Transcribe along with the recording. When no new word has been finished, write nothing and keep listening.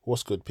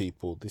What's good,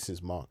 people? This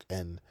is Mark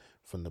N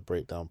from the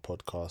Breakdown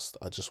Podcast.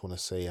 I just want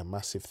to say a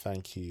massive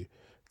thank you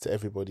to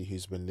everybody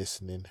who's been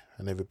listening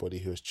and everybody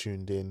who has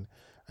tuned in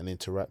and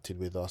interacted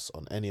with us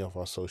on any of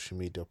our social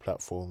media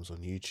platforms,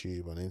 on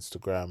YouTube, on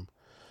Instagram,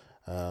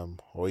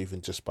 or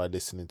even just by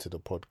listening to the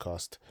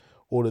podcast.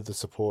 All of the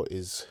support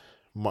is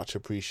much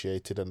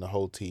appreciated, and the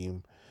whole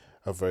team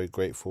are very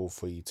grateful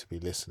for you to be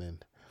listening.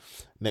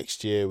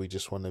 Next year, we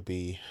just want to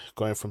be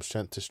going from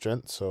strength to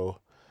strength, so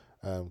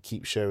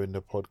keep sharing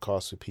the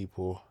podcast with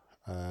people.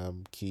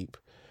 Keep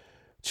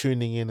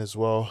tuning in as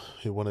well.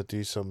 We want to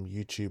do some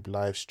YouTube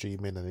live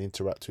streaming and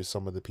interact with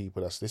some of the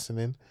people that's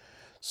listening.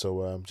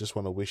 So just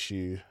want to wish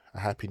you a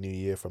happy new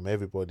year from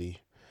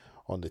everybody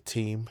on the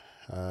team,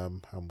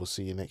 and we'll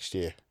see you next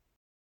year.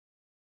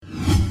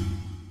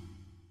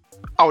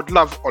 I would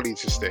love Ollie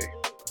to stay.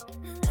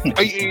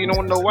 You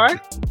know why?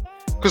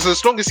 Because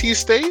as long as he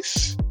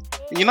stays,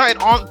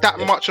 United aren't that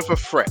much of a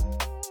threat.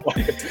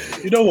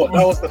 You know what?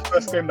 That was the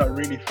first game that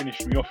really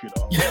finished me off. That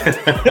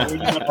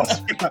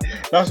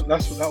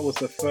was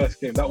the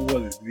first game. That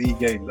was the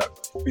game that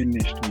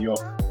finished me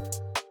off.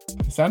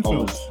 It's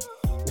Anfield.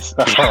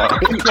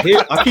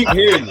 I keep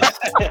hearing this.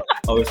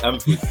 Oh, it's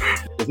Anfield.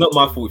 It's not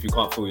my fault if you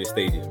can't fill your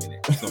stadium,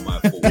 innit? It's not my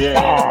fault.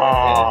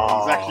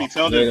 Yeah, exactly.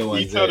 Tell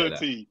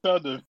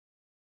them.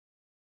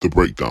 The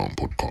Breakdown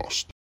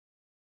Podcast.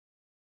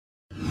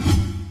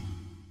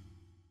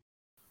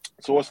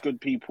 So what's good,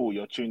 people?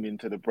 You're tuned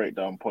into the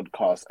Breakdown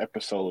Podcast,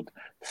 episode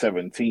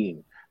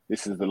 17.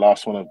 This is the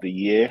last one of the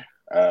year.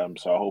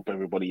 So I hope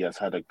everybody has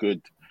had a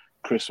good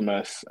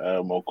Christmas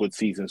or good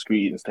season's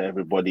greetings to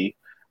everybody.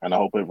 And I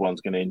hope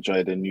everyone's going to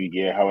enjoy the new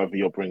year, however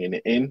you're bringing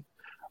it in.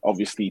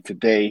 Obviously,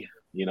 today,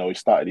 we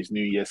started these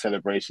New Year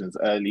celebrations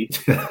early.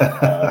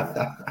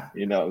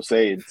 You know what I'm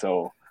saying?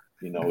 So,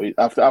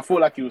 I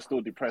feel like he was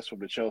still depressed from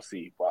the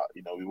Chelsea, but,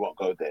 we won't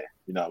go there.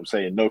 You know what I'm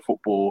saying? No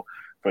football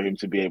for him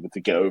to be able to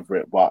get over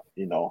it. But,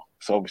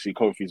 so obviously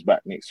Kofi's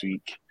back next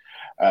week.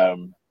 What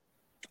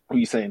are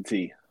you saying,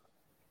 T?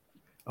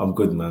 I'm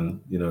good,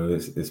 man.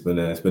 It's been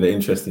an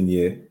interesting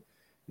year,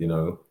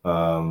 but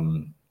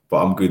I'm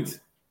good.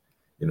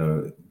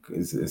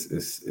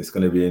 It's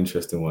going to be an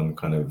interesting one,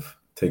 kind of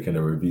taking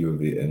a review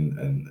of it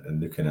and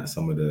looking at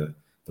some of the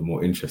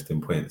more interesting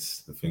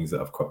points, the things that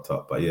have cropped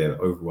up. But yeah,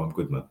 overall, I'm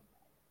good, man.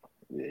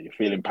 Yeah, you're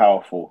feeling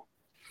powerful.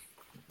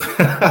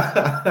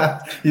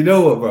 You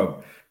know what,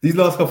 bro? These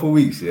last couple of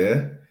weeks,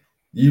 yeah,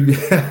 you've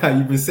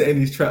been setting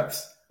these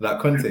traps like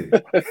Conte.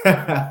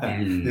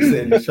 You're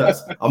setting these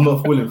traps. I'm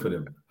not falling for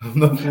them. I'm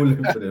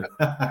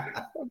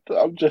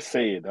just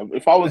saying.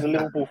 If I was a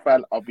Liverpool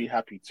fan, I'd be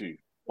happy too.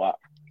 But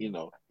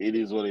it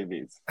is what it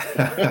is.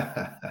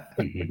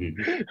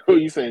 What are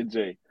you saying,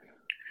 Jay?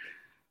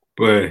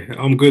 Boy,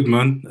 I'm good,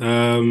 man.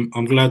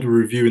 I'm glad we're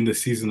reviewing the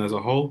season as a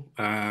whole,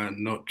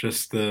 not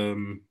just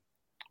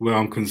where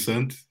I'm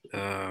concerned.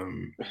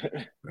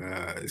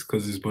 It's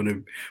because it's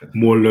been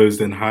more lows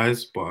than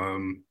highs, but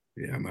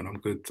yeah, man, I'm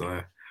good.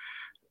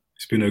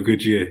 It's been a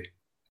good year.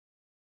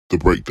 The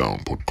Breakdown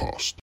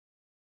Podcast.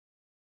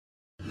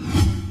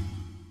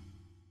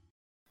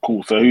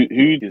 Cool. So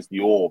who is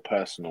your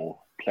personal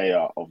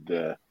player of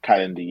the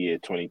calendar year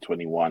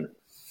 2021?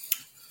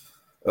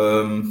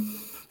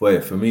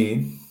 Boy, for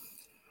me,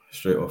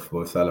 straight off,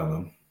 Mo Salah,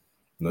 man.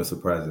 No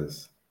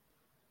surprises.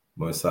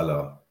 Mo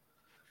Salah,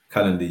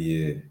 calendar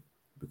year,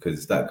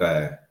 because that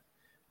guy,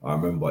 I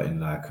remember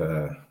in I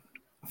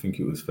think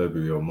it was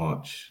February or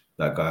March,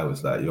 that guy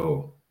was like,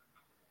 yo,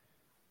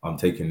 I'm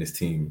taking this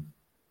team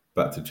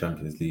back to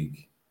Champions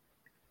League.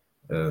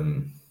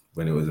 When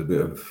it was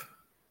there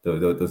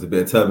was a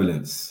bit of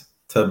turbulence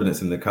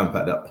in the camp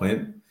at that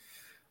point.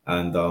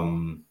 And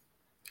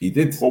he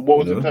did. Well, what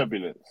was the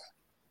turbulence?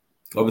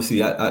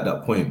 Obviously, at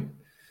that point,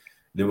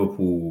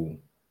 Liverpool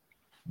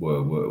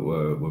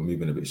were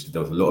moving a bit.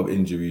 There was a lot of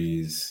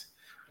injuries.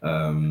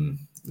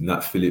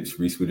 Nat Phillips,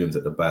 Reece Williams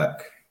at the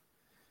back.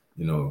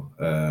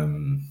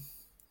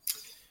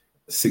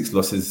 6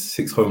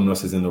 home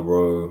losses in a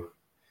row.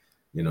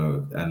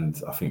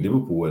 And I think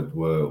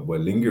Liverpool were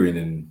lingering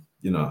in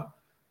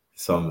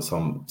some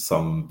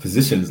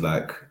positions,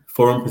 like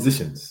foreign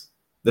positions.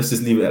 Let's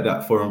just leave it at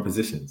that. Foreign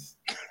positions.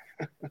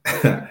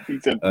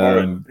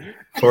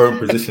 Foreign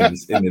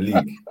positions in the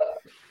league,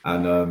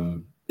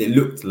 and it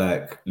looked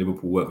like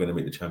Liverpool weren't going to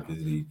make the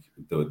Champions League.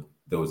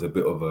 There was a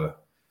bit of a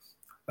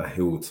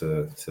hill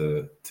to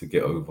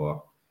get over,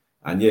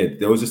 and yeah,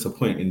 there was just a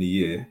point in the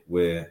year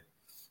where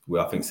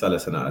I think Salah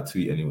sent out a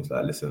tweet and he was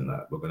like, "Listen,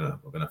 like we're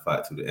gonna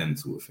fight to the end,"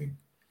 sort of thing.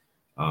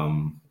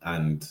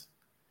 And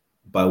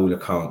by all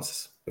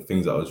accounts, the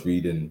things that I was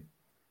reading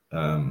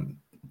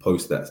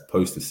post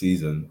the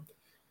season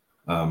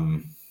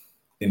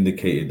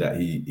indicated that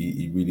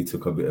he really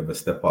took a bit of a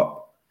step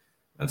up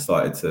and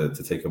started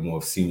to take a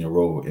more senior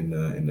role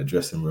in the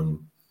dressing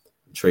room,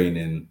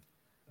 training,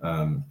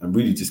 and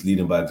really just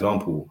leading by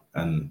example,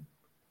 and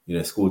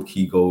scored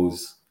key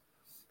goals,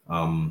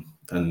 and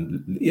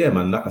yeah,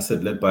 man, like I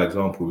said, led by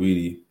example.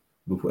 Really,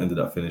 Liverpool ended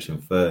up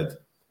finishing third,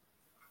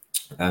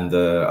 and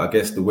I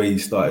guess the way he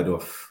started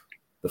off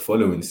the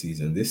following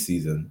season, this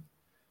season,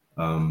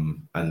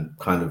 and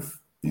kind of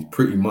he's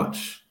pretty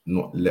much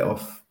not let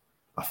off.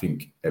 I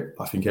think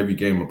every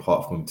game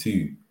apart from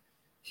two,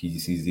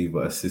 he's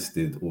either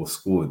assisted or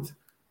scored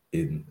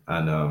in,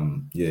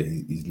 and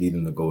he's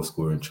leading the goal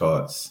scoring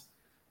charts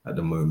at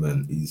the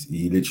moment.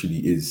 He literally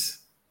is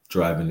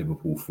driving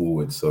Liverpool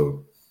forward.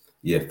 So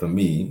yeah, for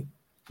me,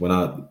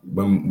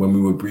 when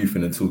we were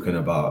briefing and talking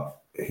about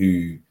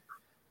who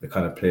the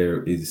kind of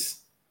player is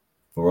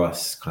for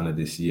us kind of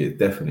this year,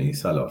 definitely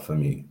Salah for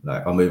me.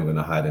 Like, I'm not even going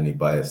to hide any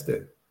bias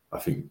there. I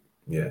think,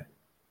 yeah,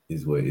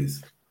 is what it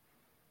is.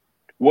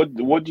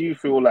 What do you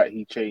feel like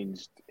he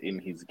changed in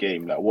his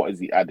game? Like, what has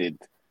he added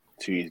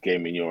to his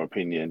game, in your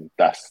opinion?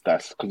 That's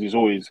because he's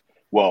always,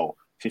 well,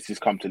 since he's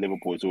come to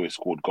Liverpool, he's always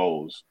scored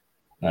goals.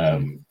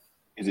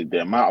 Is it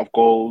the amount of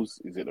goals?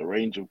 Is it the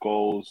range of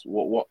goals?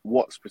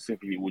 What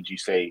specifically would you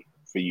say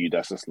for you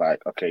that's just like,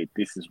 okay,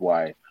 this is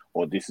why,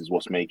 or this is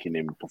what's making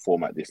him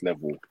perform at this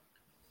level?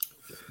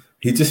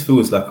 He just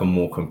feels like a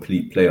more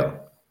complete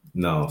player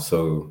now.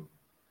 So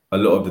a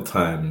lot of the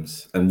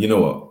times, and you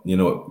know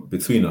what,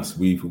 between us,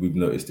 we've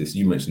noticed this.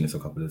 You mentioned this a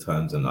couple of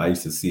times, and I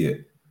used to see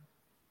it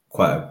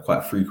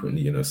quite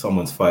frequently. You know,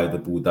 someone's fired the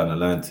ball down the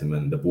line to him,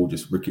 and the ball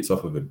just rickets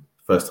off of him.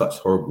 First touch,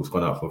 horrible. It's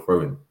gone out for a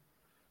throw-in.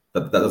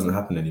 That doesn't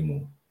happen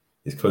anymore.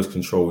 His close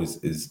control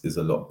is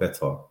a lot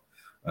better.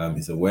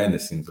 His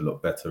awareness seems a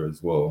lot better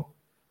as well.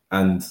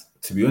 And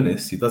to be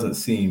honest, he doesn't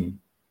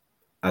seem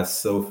as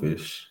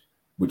selfish,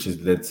 which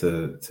has led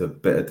to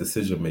better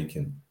decision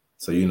making.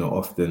 So, you know,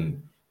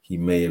 often he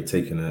may have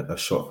taken a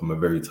shot from a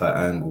very tight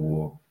angle,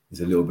 or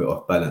he's a little bit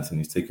off balance and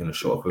he's taken a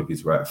shot off of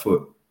his right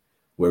foot.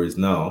 Whereas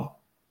now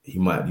he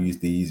might use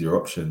the easier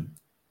option,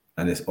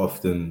 and it's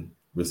often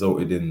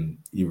resulted in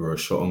either a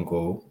shot on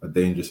goal, a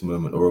dangerous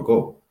moment, or a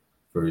goal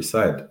for his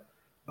side.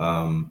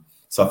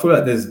 So I feel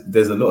like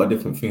there's a lot of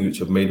different things which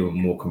have made him a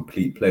more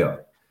complete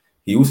player.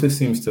 He also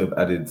seems to have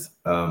added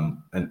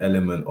an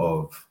element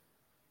of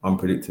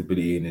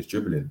unpredictability in his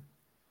dribbling,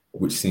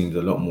 which seems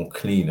a lot more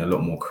clean, a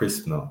lot more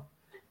crisp now.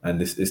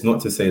 And it's not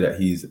to say that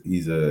he's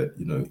a,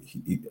 you know,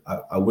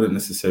 I wouldn't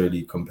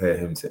necessarily compare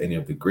him to any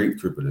of the great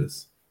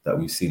dribblers that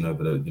we've seen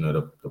over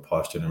the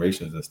past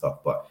generations and stuff,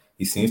 but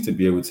he seems to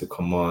be able to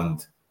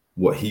command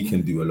what he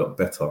can do a lot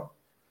better.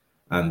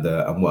 And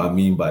what I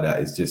mean by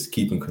that is just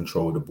keeping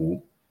control of the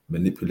ball,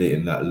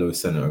 manipulating that low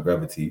center of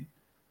gravity,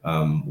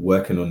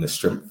 working on the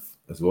strength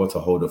as well to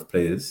hold off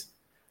players,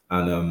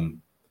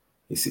 and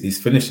his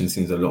finishing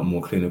seems a lot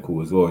more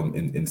clinical as well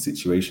in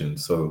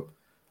situations. So,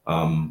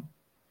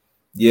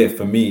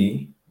 for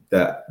me,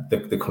 that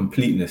the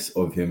completeness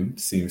of him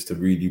seems to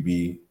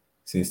be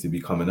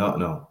coming out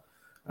now,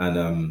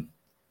 and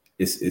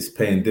it's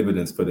paying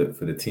dividends for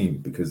the team,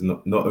 because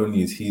not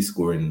only is he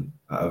scoring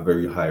at a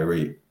very high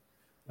rate,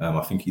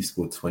 I think he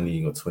scored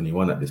 20 or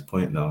 21 at this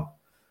point now,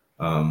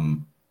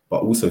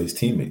 but also his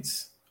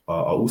teammates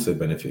are also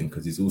benefiting,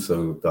 because he's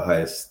also the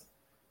highest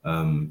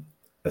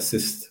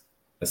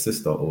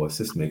assister or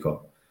assist maker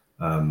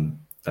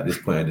at this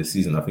point of the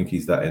season. I think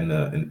he's that in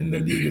the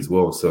league as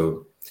well.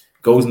 So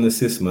goals and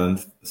assists, man.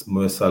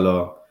 Mo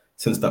Salah,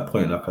 since that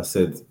point, like I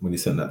said, when he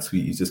sent that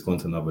tweet, he's just gone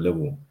to another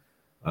level,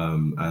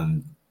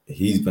 and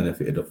he's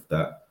benefited of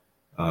that.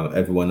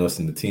 Everyone else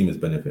in the team has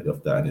benefited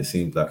of that, and it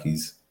seems like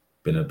he's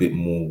been a bit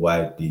more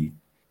widely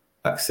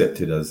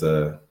accepted as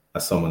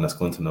someone that's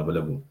gone to another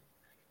level.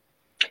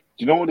 Do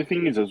you know what the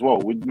thing is as well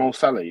with Mo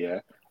Salah? Yeah,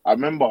 I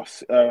remember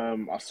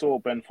I saw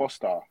Ben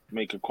Foster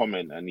make a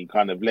comment, and he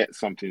kind of let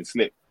something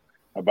slip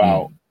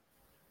about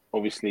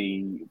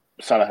obviously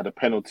Salah had a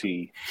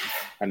penalty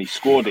and he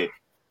scored it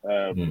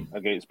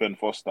against Ben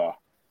Foster,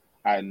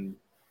 and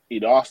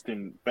he'd asked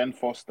him. Ben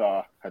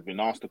Foster had been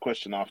asked a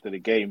question after the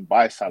game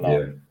by Salah.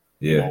 Yeah.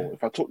 You know,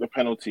 if I took the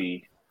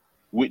penalty,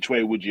 which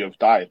way would you have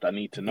dived? I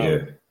need to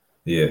know.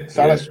 Yeah.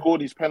 Salah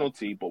scored his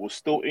penalty, but was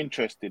still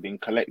interested in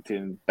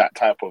collecting that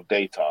type of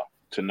data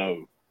to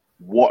know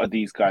what are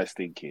these guys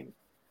thinking,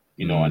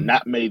 you know, and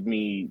that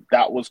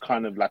was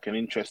kind of like an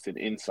interesting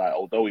insight,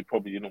 although we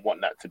probably didn't want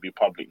that to be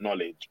public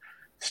knowledge.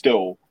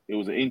 Still, it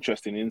was an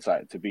interesting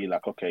insight to be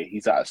like, okay,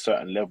 he's at a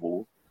certain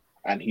level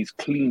and he's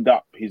cleaned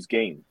up his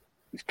game.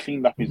 He's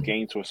cleaned up his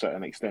game to a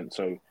certain extent.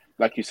 So,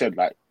 like you said,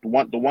 like the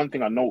one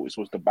thing I noticed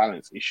was the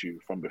balance issue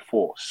from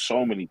before.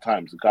 So many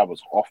times the guy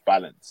was off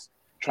balance,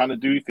 trying to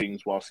do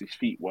things whilst his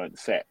feet weren't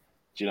set.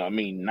 Do you know what I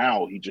mean?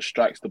 Now he just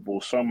strikes the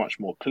ball so much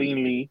more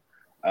cleanly.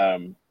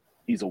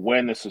 His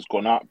awareness has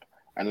gone up,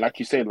 and like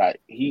you said,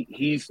 like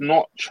he's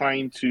not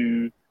trying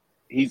to.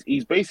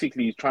 He's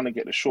basically trying to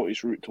get the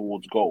shortest route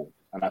towards goal,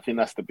 and I think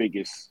that's the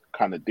biggest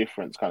kind of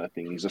difference, kind of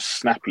thing. He's just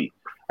snappy,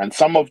 and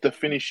some of the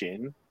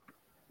finishing,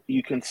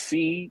 you can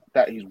see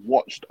that he's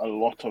watched a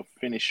lot of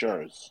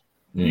finishers.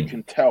 You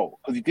can tell,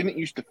 because he didn't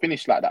used to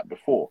finish like that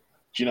before.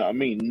 Do you know what I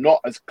mean? Not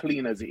as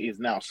clean as it is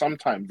now.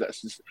 Sometimes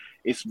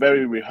it's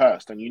very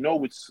rehearsed. And you know,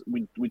 with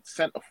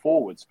centre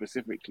forwards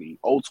specifically,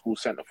 old school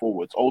centre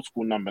forwards, old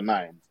school number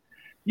 9s,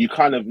 you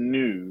kind of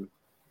knew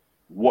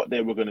what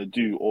they were going to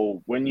do.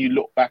 Or when you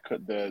look back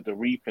at the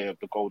replay of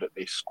the goal that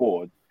they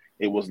scored,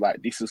 it was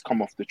like this has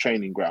come off the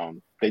training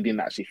ground. They didn't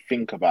actually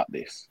think about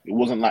this. It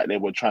wasn't like they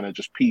were trying to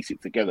just piece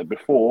it together.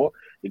 Before,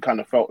 it kind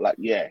of felt like,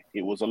 yeah,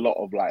 it was a lot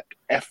of like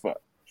effort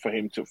for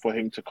him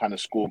to kind of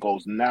score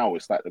goals. Now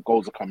it's like the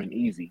goals are coming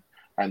easy.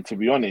 And to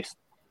be honest,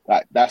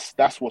 like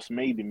that's what's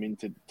made him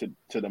into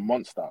to the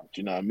monster.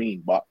 Do you know what I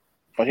mean? But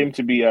for him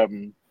to be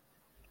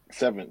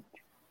seventh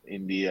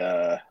in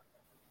the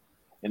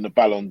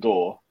Ballon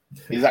d'Or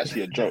is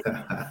actually a joke.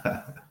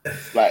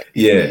 Like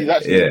he's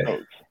actually a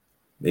joke.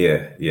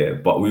 Yeah.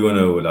 But we all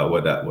know like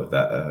what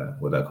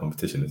that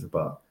competition is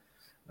about,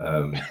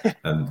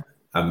 and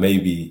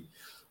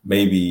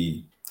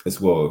maybe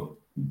as well,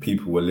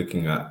 people were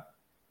looking at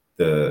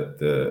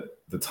the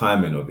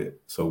timing of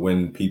it. So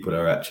when people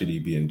are actually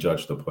being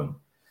judged upon,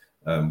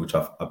 which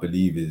I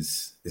believe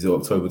is it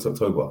October to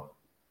October?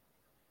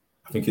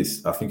 I think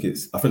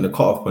the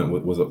cutoff point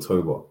was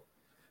October,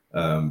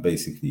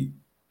 basically,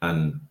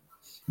 and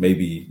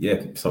maybe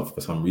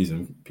for some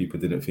reason people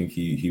didn't think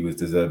he was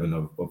deserving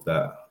of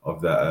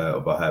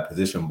a higher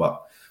position.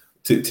 But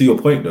to your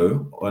point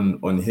though,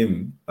 on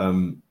him,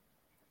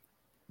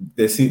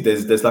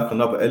 there's like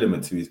another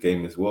element to his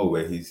game as well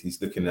where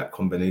he's looking at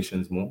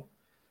combinations more.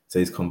 So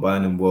he's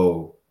combining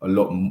a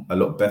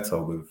lot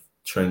better with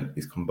Trent.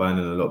 He's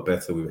combining a lot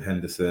better with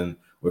Henderson,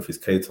 with his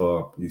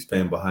Keita, who's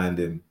playing behind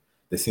him.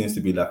 There seems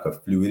to be like a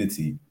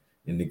fluidity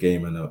in the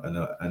game and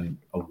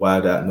a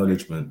wider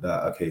acknowledgement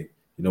that, okay,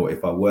 you know what,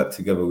 if I work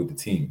together with the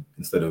team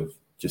instead of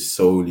just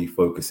solely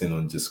focusing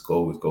on just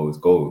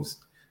goals,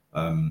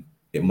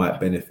 it might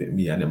benefit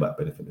me and it might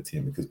benefit the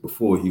team. Because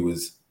before he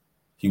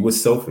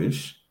was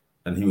selfish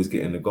and he was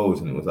getting the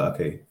goals and it was like,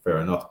 okay, fair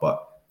enough,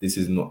 but this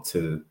is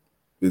to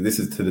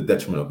the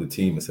detriment of the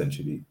team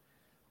essentially.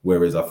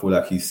 Whereas I feel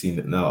like he's seen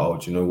it now. Oh,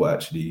 do you know what?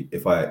 Actually,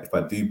 if I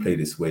do play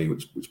this way,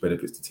 which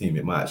benefits the team,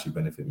 it might actually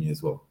benefit me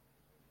as well.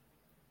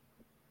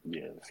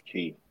 Yeah, it's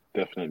key.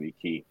 Definitely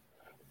key.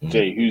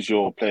 Jay, who's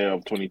your player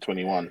of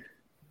 2021?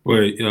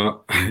 Well,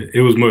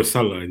 it was Mo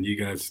Salah, and you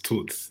guys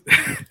talked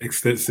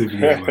extensively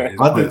about it.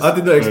 I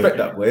did not expect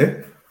that,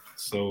 way.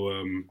 So,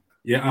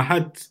 I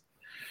had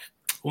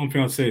one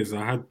thing I'd say is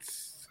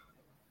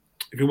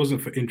if it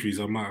wasn't for injuries,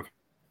 I might have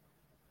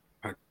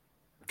had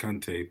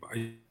Kante, but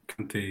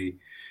Kante,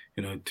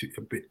 a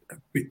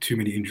bit too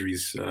many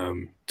injuries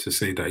to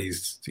say that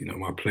he's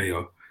my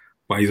player,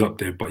 but he's up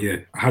there. But yeah,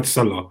 I had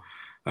Salah.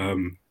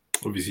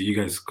 Obviously, you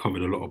guys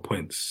covered a lot of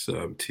points,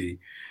 T.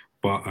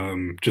 But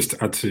just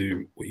to add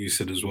to what you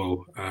said as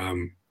well,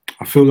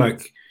 I feel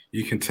like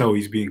you can tell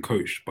he's being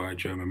coached by a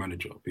German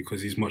manager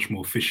because he's much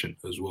more efficient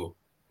as well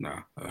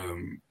now.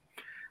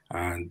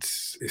 And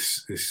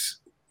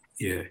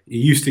he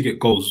used to get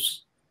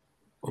goals,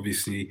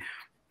 obviously,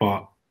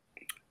 but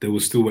there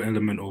was still an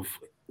element of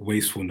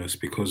wastefulness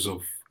because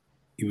of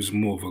he was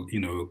more of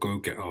a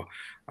go-getter.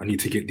 I need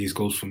to get these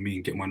goals for me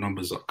and get my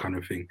numbers up kind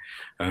of thing.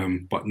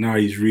 But now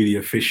he's really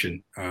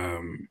efficient,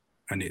 and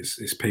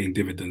it's paying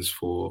dividends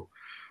for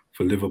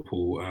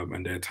Liverpool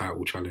and their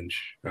title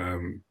challenge.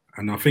 And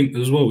I think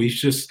as well, he's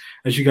just,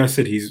 as you guys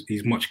said,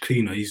 he's much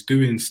cleaner. He's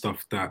doing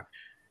stuff that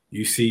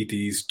you see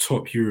these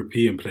top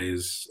European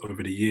players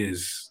over the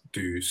years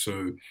do.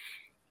 So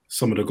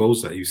some of the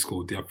goals that he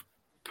scored,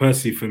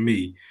 personally for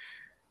me,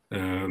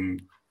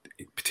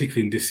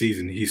 particularly in this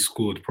season, he's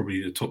scored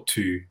probably the top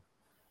two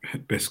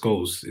best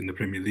goals in the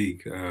Premier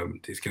League.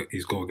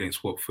 His goal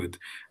against Watford,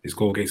 his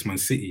goal against Man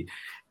City,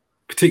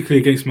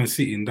 particularly against Man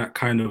City in that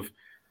kind of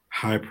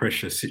high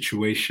pressure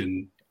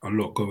situation, a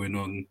lot going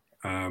on,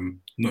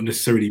 not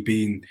necessarily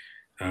being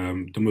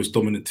the most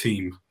dominant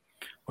team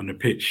on the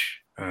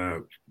pitch.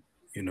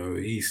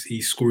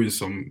 He's scoring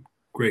some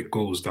great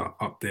goals that are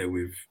up there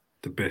with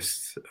the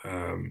best,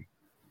 and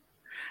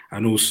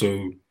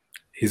also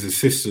his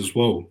assists as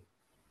well.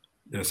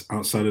 That's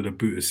outside of the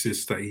boot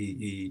assist that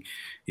he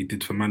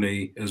did for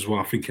Mane as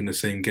well. I think in the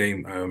same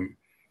game.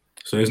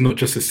 So it's not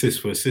just assists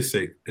for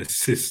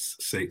assists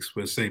sakes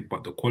per se,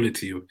 but the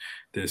quality of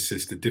the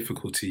assists, the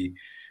difficulty,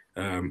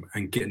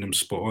 and getting them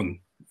spot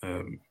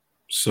on.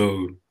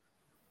 So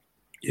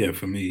yeah,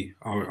 for me,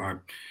 I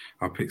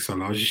pick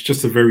Salah. He's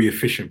just a very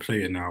efficient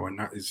player now, and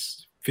that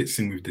fits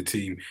in with the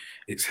team.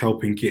 It's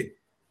helping get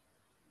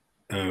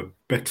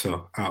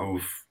better out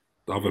of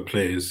the other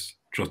players.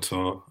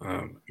 Jota,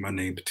 Mane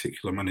in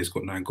particular. Mane's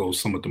got 9 goals.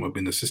 Some of them have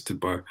been assisted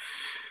by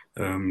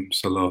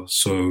Salah.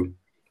 So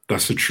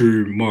that's a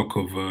true mark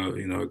of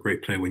a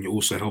great player when you're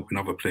also helping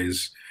other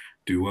players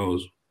do well.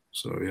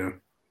 So yeah,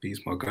 he's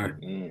my guy.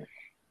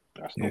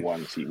 That's the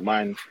one. See,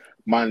 mine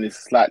is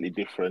slightly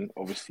different.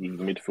 Obviously,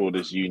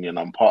 midfielders union.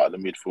 I'm part of the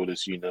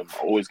midfielders union. I'm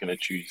always going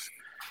to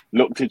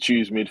look to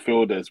choose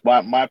midfielders.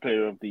 My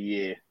player of the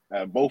year,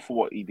 both for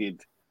what he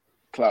did,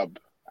 club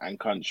and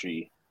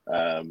country,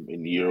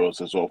 in the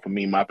Euros as well. For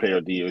me, my player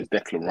of the year is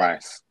Declan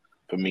Rice.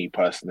 For me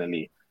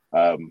personally,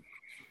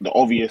 the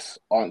obvious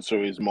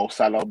answer is Mo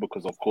Salah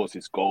because, of course,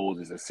 his goals,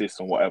 his assists,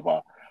 and whatever.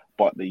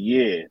 But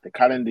the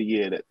calendar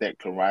year that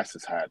Declan Rice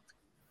has had,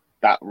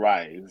 that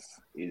rise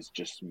is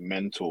just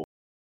mental.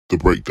 The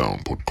Breakdown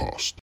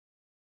Podcast.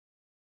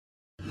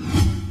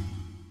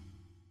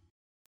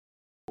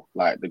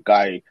 Like the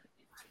guy,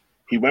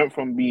 he went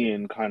from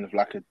being kind of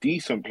like a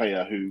decent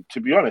player who, to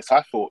be honest,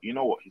 I thought, you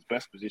know what, his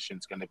best position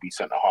is going to be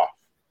centre half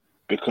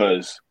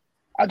because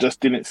I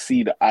just didn't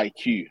see the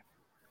IQ.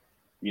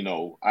 You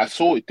know, I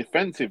saw it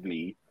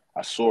defensively.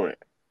 I saw it.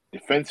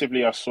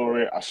 Defensively, I saw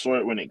it. I saw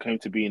it when it came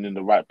to being in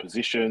the right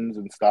positions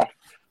and stuff.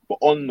 But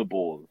on the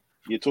ball,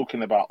 you're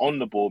talking about on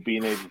the ball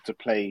being able to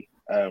play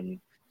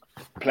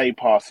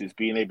passes,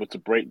 being able to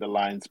break the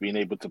lines, being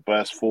able to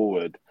burst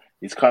forward.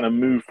 It's kind of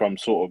moved from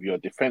sort of your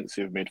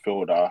defensive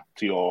midfielder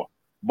to your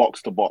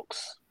box to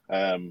box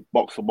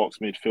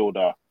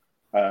midfielder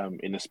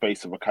in the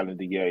space of a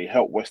calendar year. He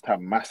helped West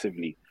Ham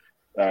massively.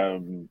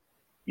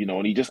 You know,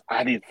 and he just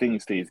added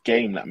things to his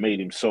game that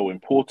made him so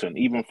important.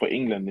 Even for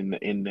England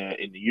in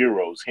the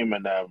Euros, him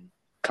and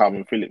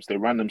Calvin Phillips, they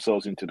ran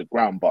themselves into the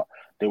ground, but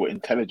they were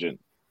intelligent.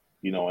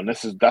 You know, and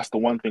that's the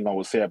one thing I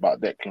would say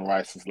about Declan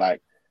Rice is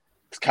like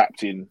he's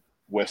captain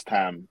West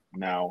Ham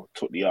now,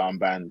 took the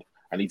armband,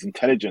 and he's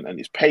intelligent, and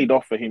it's paid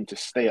off for him to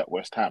stay at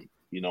West Ham.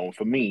 You know, and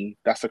for me,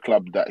 that's a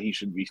club that he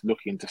should be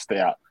looking to stay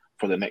at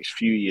for the next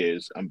few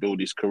years and build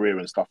his career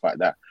and stuff like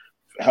that.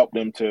 Help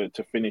them to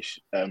finish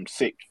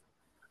sixth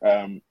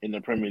in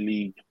the Premier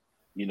League,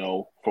 you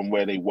know, from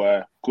where they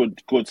were.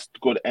 Good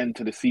end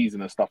to the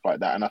season and stuff like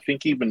that. And I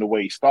think even the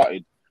way he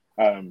started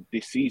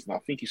this season, I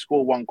think he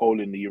scored 1 goal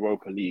in the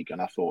Europa League,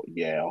 and I thought,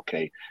 yeah,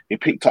 okay. He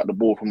picked up the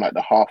ball from like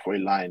the halfway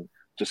line,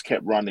 just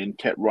kept running,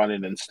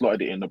 and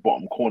slotted it in the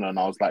bottom corner. And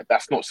I was like,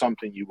 that's not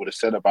something you would have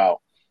said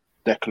about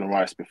Declan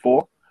Rice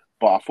before,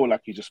 but I feel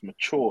like he just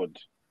matured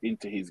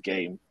into his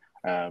game.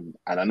 And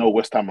I know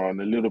West Ham are on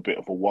a little bit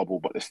of a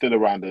wobble, but they're still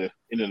around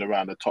in and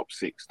around the top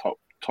six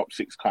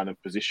kind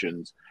of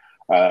positions.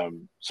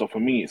 So for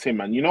me, it's him.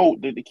 And you know,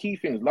 the key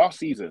things last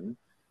season,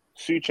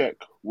 Souček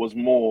was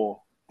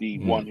more the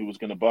one who was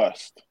going to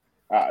burst.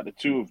 Out of the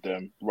two of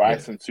them,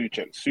 Rice and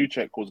Souček,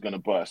 Souček was going to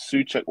burst.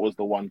 Souček was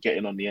the one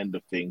getting on the end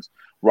of things.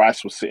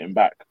 Rice was sitting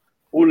back.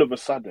 All of a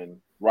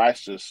sudden,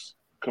 Rice just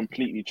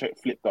completely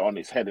flipped that on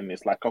its head, and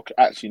it's like, okay,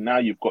 actually now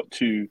you've got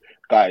two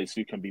guys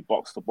who can be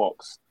box to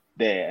box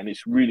there, and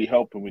it's really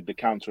helping with the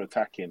counter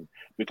attacking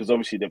because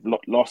obviously they've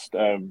lost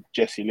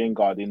Jesse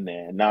Lingard in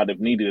there, and now they've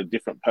needed a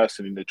different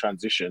person in the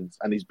transitions,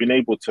 and he's been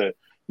able to,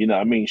 you know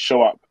what I mean,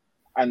 show up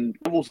and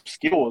levels of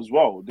skill as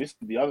well. This is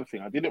the other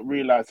thing. I didn't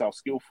realize how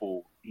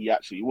skillful he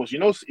actually was. You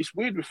know, it's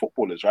weird with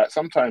footballers, right?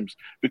 Sometimes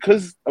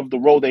because of the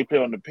role they play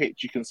on the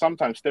pitch, you can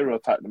sometimes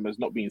stereotype them as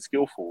not being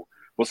skillful.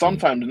 But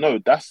sometimes no,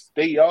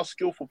 they are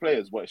skillful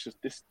players, but it's just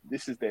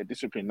this is their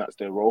discipline, that's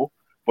their role.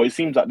 But it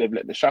seems like they've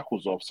let the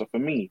shackles off. So for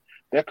me,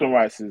 Declan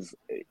Rice is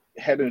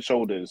head and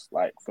shoulders,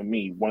 like for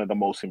me, one of the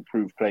most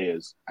improved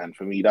players. And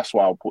for me, that's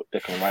why I'll put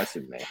Declan Rice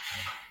in there.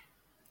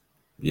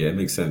 Yeah, it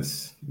makes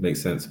sense. It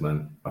makes sense,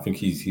 man. I think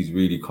he's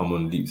really come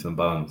on leaps and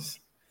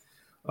bounds.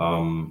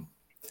 And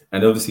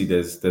obviously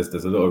there's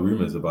a lot of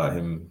rumors about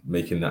him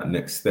making that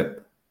next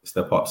step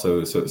up.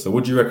 So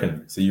what do you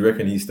reckon? So you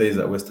reckon he stays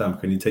at West Ham?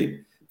 Can he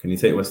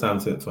take West Ham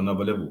to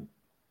another level?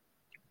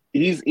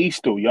 He's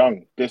still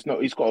young.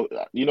 He's got,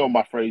 you know,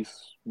 my phrase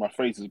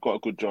has got a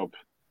good job.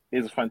 He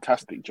has a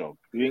fantastic job.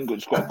 He ain't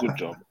just got a good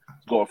job.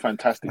 He's got a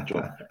fantastic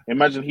job.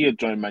 Imagine he had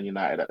joined Man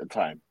United at the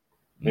time.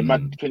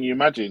 Can you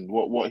imagine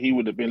what he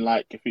would have been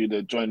like if he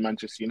had joined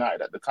Manchester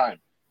United at the time?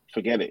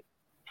 Forget it.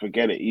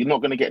 You're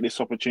not going to get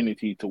this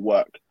opportunity to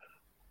work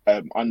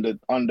under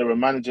a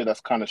manager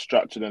that's kind of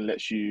structured and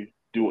lets you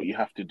do what you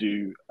have to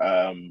do,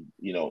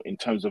 you know, in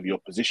terms of your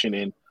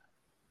positioning.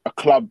 A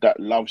club that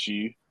loves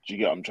you, do you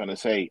get what I'm trying to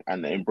say,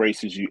 and that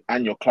embraces you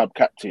and your club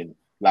captain.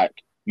 Like,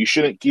 you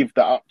shouldn't give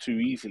that up too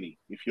easily.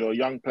 If you're a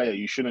young player,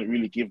 you shouldn't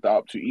really give that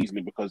up too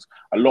easily because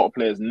a lot of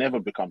players never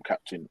become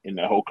captain in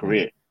their whole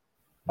career.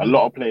 A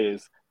lot of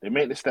players, they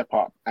make the step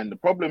up. And the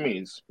problem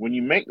is, when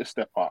you make the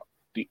step up,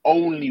 the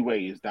only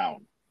way is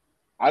down.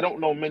 I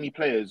don't know many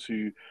players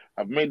who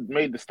have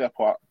made the step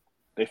up,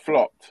 they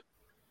flopped,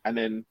 and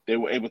then they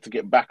were able to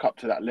get back up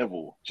to that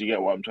level. Do you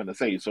get what I'm trying to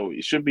say? So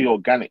it should be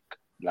organic.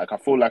 Like, I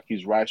feel like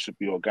his rise should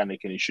be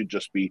organic and he should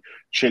just be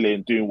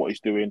chilling, doing what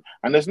he's doing.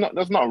 And there's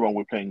nothing wrong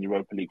with playing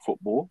Europa League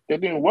football. They're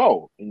doing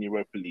well in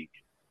Europa League.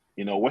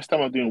 You know, West Ham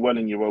are doing well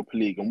in Europa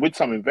League. And with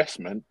some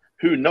investment,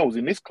 who knows,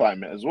 in this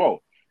climate as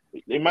well.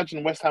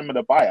 Imagine West Ham with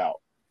a buyout,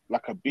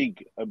 like a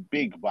big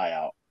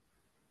buyout.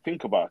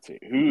 Think about it.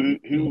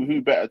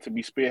 Who better to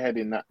be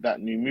spearheading that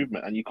new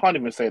movement? And you can't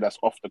even say that's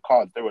off the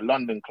cards. They're a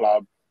London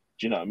club,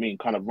 do you know what I mean?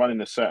 Kind of running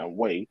a certain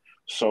way.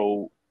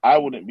 So I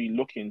wouldn't be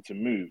looking to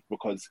move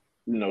because,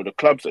 you know, the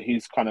clubs that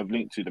he's kind of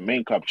linked to, the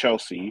main club,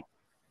 Chelsea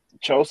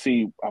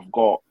have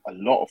got a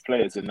lot of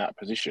players in that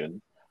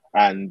position.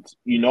 And,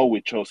 you know,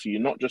 with Chelsea,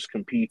 you're not just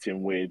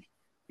competing with,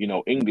 you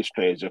know, English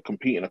players, you're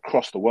competing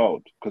across the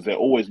world because they're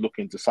always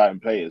looking to sign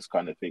players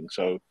kind of thing.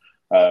 So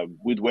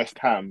with West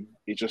Ham,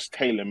 it's just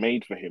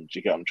tailor-made for him, do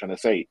you get what I'm trying to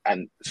say?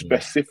 And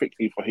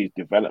specifically for his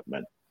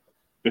development.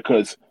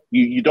 Because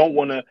you don't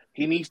want to,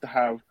 he needs to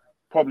have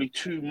probably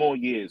 2 more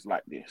years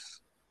like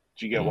this.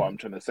 Do you get what I'm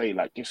trying to say?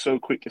 Like, you're so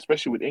quick,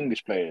 especially with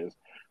English players,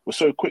 we're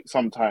so quick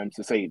sometimes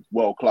to say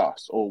world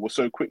class, or we're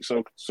so quick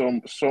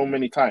so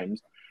many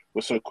times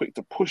we're so quick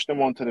to push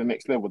them on to the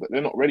next level that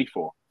they're not ready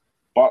for.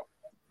 But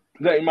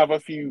let him have a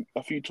few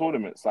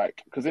tournaments,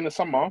 like, because in the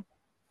summer,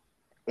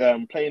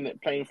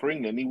 playing for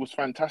England, he was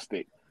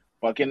fantastic.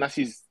 But again, that's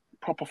his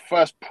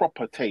first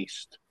proper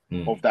taste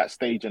of that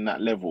stage and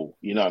that level.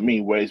 You know what I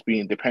mean? Where he's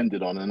being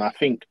depended on, and I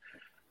think,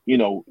 you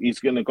know, he's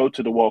going to go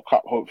to the World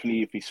Cup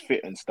hopefully if he's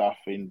fit and stuff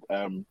in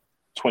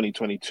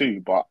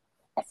 2022. But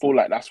I feel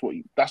like that's what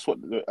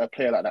a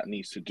player like that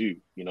needs to do.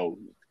 You know,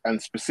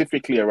 and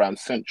specifically around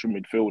central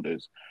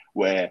midfielders,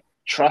 where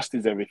trust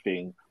is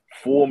everything,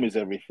 form is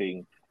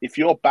everything. If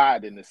you're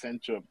bad in the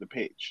center of the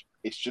pitch,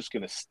 it's just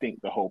going to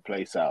stink the whole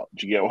place out.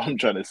 Do you get what I'm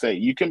trying to say?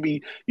 You can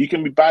be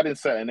bad in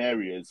certain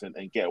areas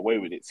and get away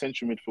with it.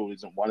 Central midfield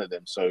isn't one of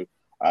them. So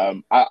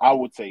I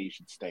would say he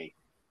should stay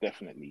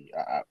definitely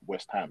at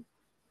West Ham.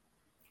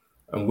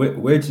 And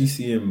where do you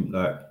see him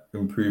like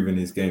improving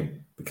his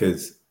game?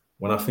 Because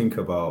when I think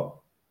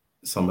about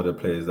some of the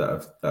players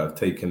that have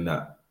taken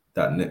that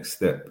next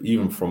step,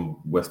 even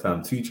from West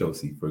Ham to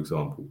Chelsea, for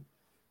example.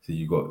 So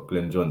you got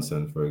Glenn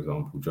Johnson, for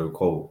example, Joe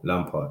Cole,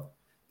 Lampard,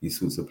 these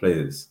sorts of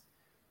players.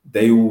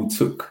 They all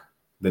took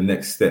the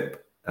next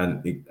step,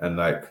 and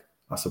like,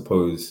 I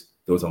suppose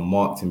there was a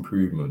marked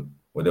improvement,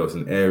 or there was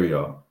an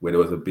area where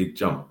there was a big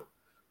jump.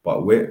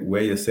 But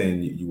where you're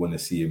saying you want to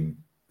see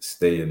him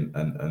stay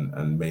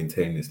and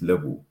maintain this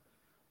level,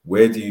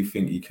 where do you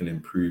think he can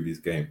improve his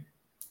game?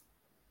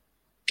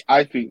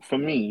 I think for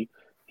me,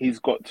 he's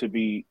got to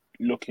be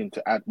looking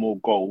to add more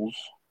goals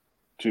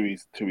to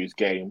his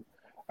game.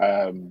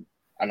 And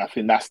I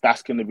think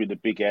that's going to be the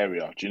big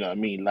area. Do you know what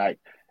I mean? Like,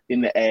 in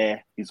the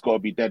air, he's got to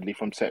be deadly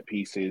from set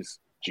pieces.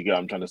 Do you get what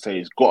I'm trying to say?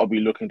 He's got to be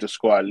looking to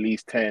score at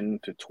least 10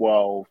 to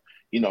 12.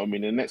 You know what I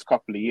mean? In the next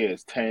couple of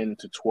years, 10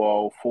 to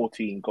 12,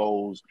 14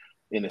 goals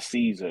in a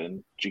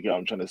season. Do you get what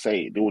I'm trying to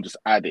say? They will just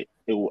add it.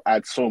 It will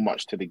add so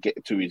much to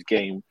his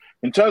game.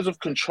 In terms of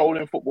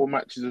controlling football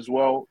matches as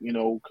well, you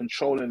know,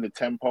 controlling the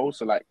tempo.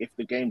 So, like, if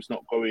the game's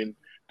not going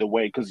the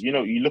way, because, you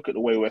know, you look at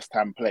the way West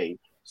Ham play,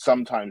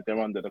 sometimes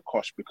they're under the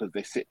cosh because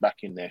they sit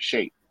back in their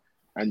shape.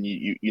 And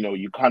you know,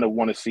 you kind of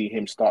want to see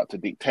him start to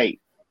dictate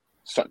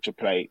such a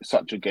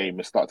game,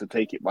 and start to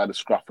take it by the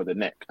scruff of the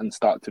neck and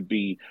start to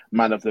be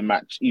man of the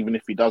match. Even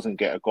if he doesn't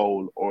get a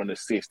goal or an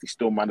assist, he's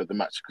still man of the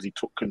match because he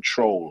took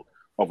control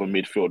of a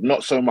midfield.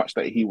 Not so much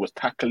that he was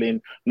tackling,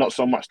 not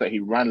so much that he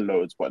ran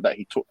loads, but that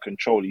he took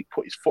control. He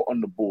put his foot on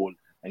the ball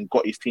and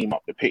got his team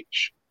up the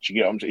pitch. Do you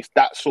get what I'm saying? It's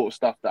that sort of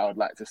stuff that I would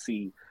like to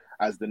see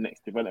as the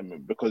next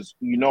development, because,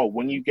 you know,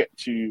 when you get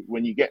to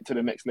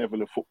the next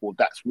level of football,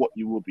 that's what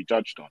you will be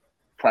judged on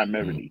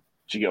primarily.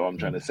 Do you get what I'm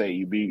trying to say?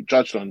 You'll be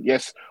judged on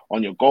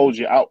your goals,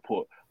 your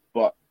output,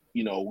 but,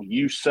 you know,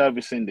 you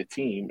servicing the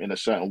team in a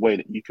certain way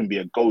that you can be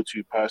a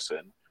go-to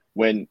person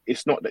when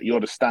it's not that you're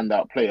the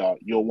standout player,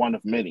 you're one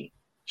of many.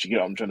 Do you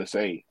get what I'm trying to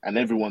say? And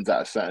everyone's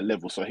at a certain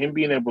level. So him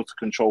being able to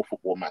control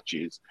football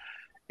matches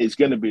is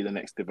going to be the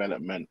next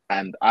development.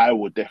 And I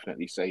would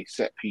definitely say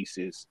set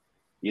pieces,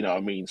 you know what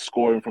I mean,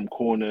 scoring from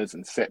corners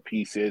and set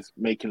pieces,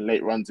 making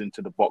late runs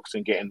into the box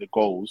and getting the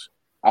goals.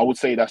 I would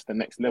say that's the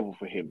next level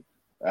for him.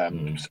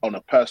 On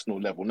a personal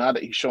level. Now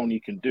that he's shown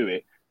he can do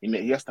it,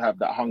 he has to have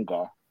that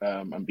hunger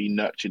and be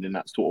nurtured in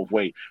that sort of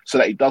way, so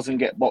that he doesn't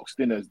get boxed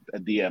in as a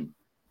DM.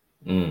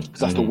 Because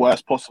that's the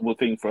worst possible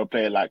thing for a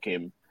player like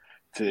him,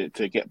 to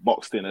get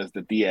boxed in as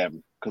the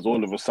DM. Because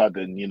all of a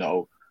sudden, you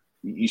know,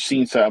 you've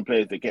seen certain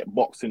players that get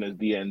boxed in as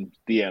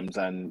DMs,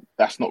 and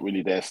that's not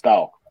really their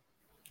style.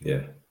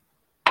 Yeah,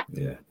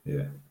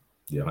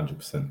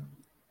 100%.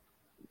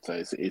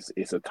 So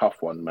it's a tough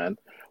one, man.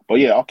 But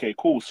yeah, okay,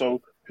 cool.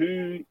 So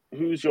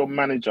who's your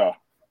manager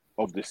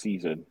of the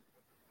season?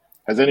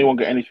 Has anyone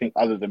got anything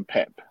other than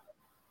Pep?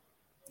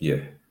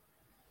 Yeah,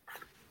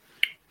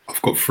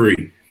 I've got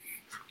 3.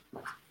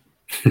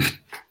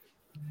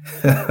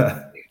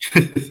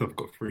 I've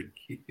got 3.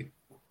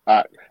 All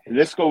right,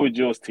 let's go with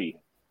yours, T.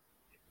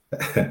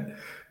 All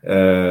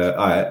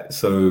right,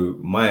 so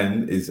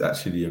mine is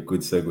actually a good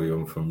segue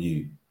on from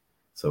you.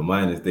 So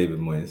mine is David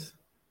Moyes.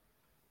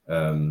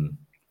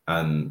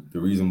 And the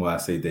reason why I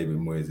say David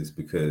Moyes is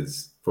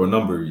because, for a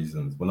number of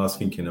reasons, when I was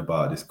thinking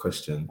about this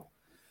question,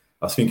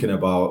 I was thinking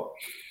about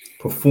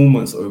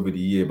performance over the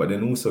year, but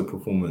then also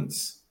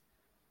performance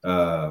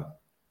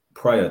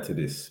prior to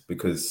this,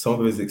 because some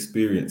of his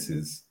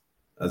experiences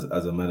as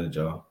a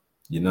manager,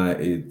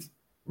 United,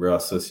 Real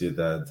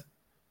Sociedad,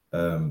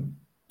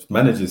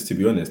 managers, to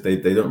be honest, they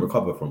don't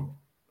recover from.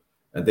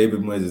 And David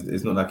Moyes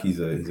is not like he's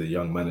a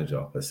young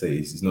manager, per se.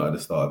 He's not at the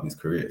start of his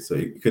career. So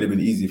it could have been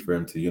easy for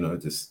him to, you know,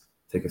 just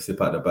take a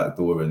sip out the back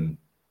door and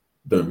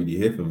don't really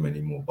hear from him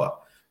anymore. But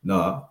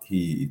no,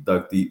 he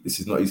dug deep. This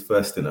is not his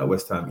first stint at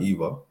West Ham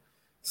either.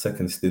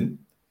 Second stint.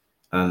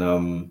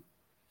 And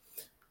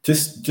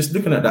just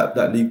looking at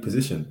that league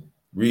position,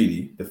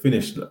 really, the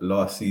finish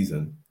last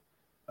season,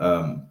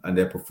 and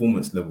their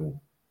performance level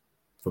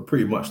for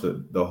pretty much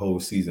the whole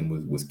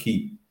season was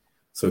key.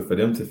 So for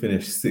them to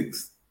finish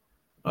 6th,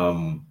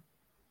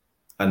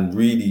 and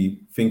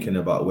really thinking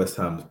about West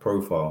Ham's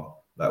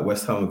profile, like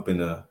West Ham have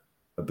been a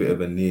bit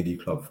of a nearly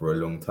club for a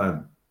long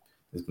time.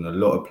 There's been a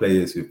lot of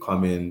players who've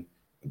come in,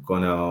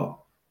 gone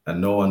out, and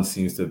no one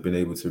seems to have been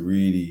able to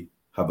really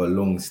have a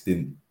long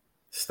stint,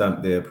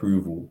 stamp their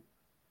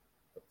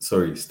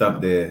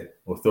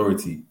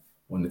authority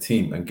on the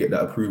team and get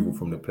that approval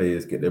from the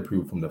players, get the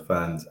approval from the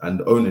fans and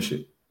the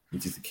ownership,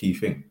 which is the key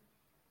thing.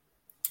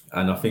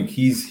 And I think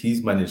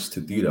he's managed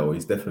to do that, or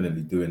he's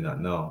definitely doing that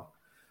now.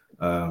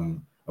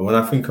 And when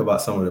I think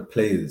about some of the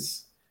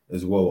players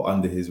as well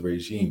under his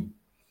regime,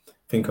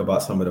 think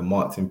about some of the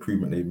marked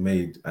improvement they've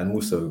made, and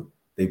also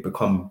they've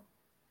become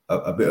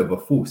a bit of a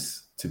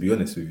force, to be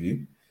honest with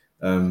you.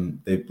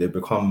 They've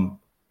become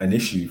an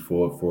issue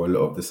for a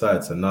lot of the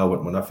sides. And now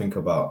when I think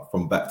about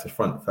from back to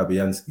front,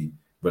 Fabianski,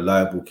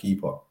 reliable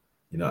keeper,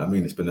 you know what I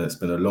mean? It's been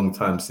a long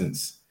time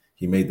since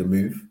he made the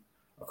move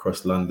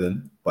across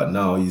London, but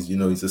now he's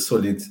a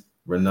solid,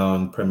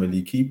 renowned Premier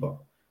League keeper.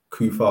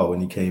 Kufal,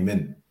 when he came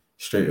in,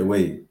 straight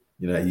away,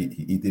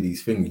 he did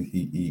his thing.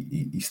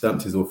 He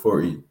stamped his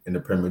authority in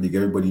the Premier League.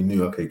 Everybody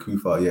knew, okay,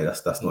 Kufal, yeah,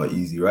 that's not an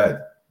easy ride.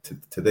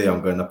 Today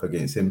I'm going up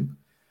against him.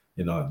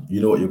 You know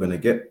what you're going to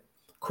get.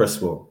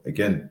 Cresswell,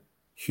 again,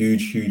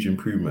 huge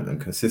improvement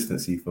and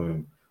consistency from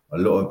him. A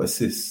lot of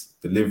assists,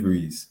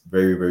 deliveries,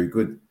 very, very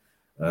good.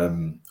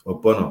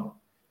 Obona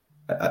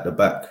at the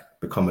back,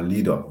 become a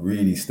leader,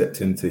 really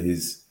stepped into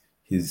his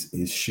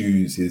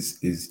shoes.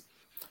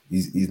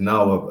 He's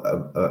now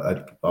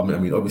I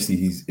mean, obviously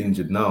he's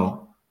injured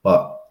now,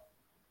 but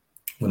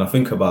when I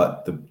think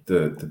about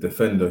the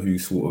defender who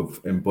sort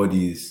of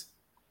embodies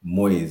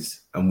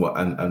Moyes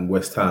and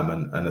West Ham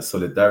and a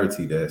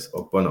solidarity there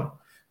of Bonner,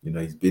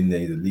 he's been there,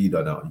 he's a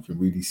leader now. You can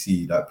really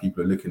see that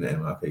people are looking at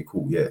him. Okay,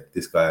 cool, yeah,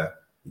 this guy,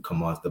 he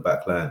commands the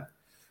back line.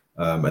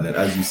 And then,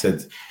 as you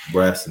said,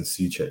 Rice and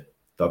Souček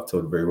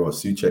dovetailed very well.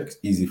 Souček's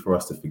easy for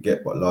us to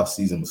forget, but last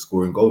season was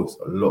scoring goals,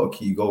 a lot of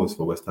key goals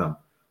for West Ham,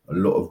 a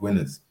lot of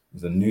winners. He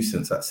was a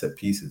nuisance at set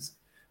pieces.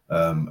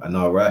 And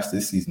now Rice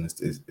this season is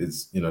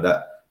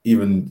that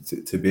even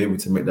to be able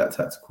to make that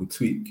tactical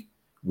tweak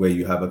where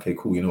you have, okay,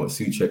 cool,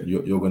 Souček,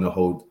 you're going to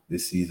hold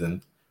this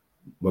season.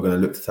 We're going to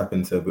look to tap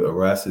into a bit of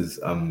Rice's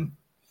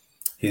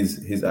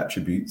his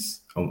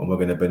attributes, and we're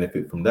going to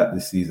benefit from that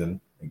this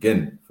season.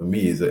 Again, for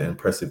me, is an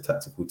impressive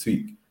tactical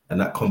tweak. And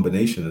that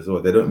combination as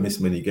well, they don't miss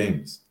many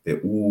games.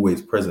 They're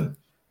always present,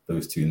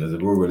 those two, and there's a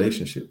real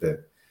relationship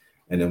there.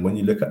 And then when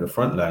you look at the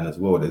front line as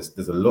well, there's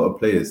a lot of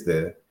players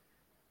there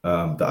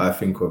that I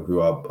think of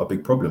who are a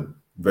big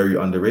problem. Very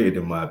underrated,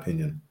 in my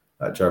opinion.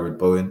 Like Jared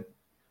Bowen,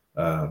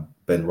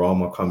 Ben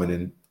Rama coming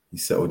in. He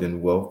settled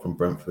in well from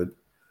Brentford.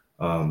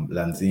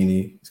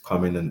 Lanzini has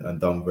come in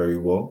and done very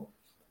well.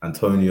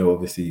 Antonio,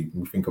 obviously,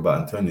 we think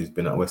about Antonio, he's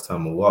been at West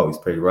Ham a while. He's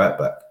played right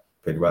back,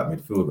 played right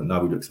midfield, but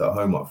now he looks at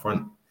home up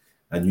front.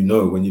 And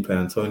when you play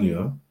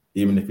Antonio,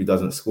 even if he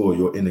doesn't score,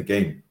 you're in a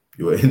game.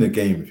 You're in a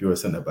game if you're a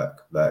centre back.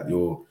 Like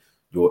you're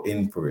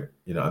in for it.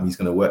 He's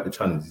going to work the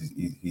channels.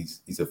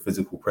 He's a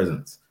physical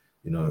presence.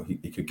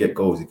 He could get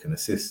goals. He can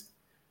assist.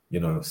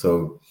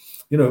 So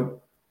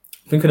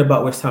thinking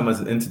about West Ham as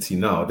an entity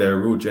now, they're a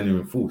real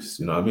genuine force.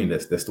 You know what I mean? They're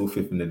still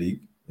fifth in the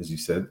league, as you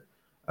said,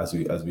 as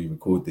we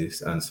record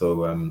this. And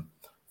so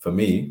for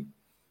me,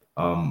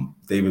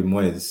 David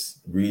Moyes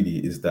really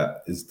is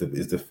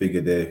the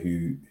figure there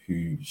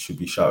who should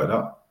be shouted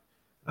out.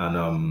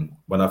 And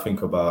when I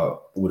think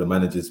about all the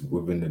managers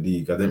within the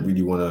league, I don't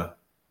really want to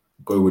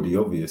go with the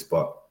obvious,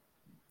 but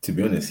to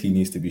be honest, he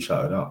needs to be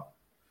shouted out.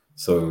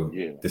 So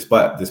yeah.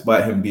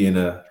 despite him being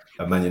a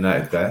Man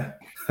United guy,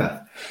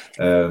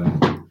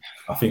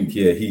 I think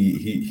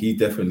he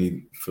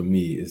definitely for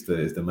me is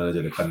the manager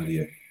of the calendar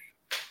year.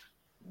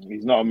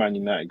 He's not a Man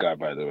United guy,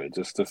 by the way.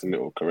 Just a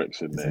little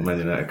correction there. He's a Man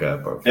United guy,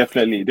 bro.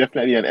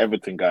 Definitely an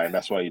Everton guy, and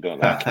that's why you don't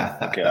like him.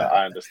 Okay,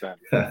 I understand.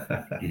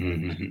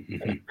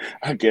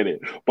 I get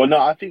it. But no,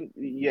 I think,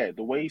 the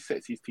way he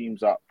sets his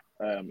teams up,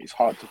 it's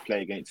hard to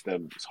play against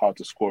them. It's hard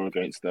to score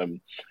against them.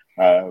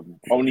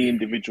 Only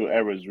individual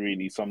errors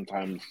really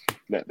sometimes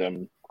let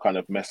them kind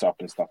of mess up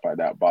and stuff like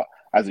that. But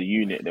as a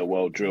unit, they're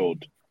well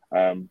drilled.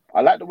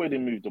 I like the way they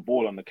move the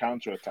ball on the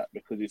counter attack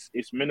because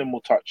it's minimal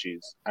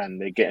touches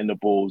and they're getting the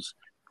balls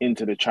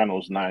into the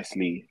channels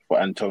nicely for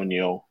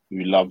Antonio,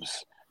 who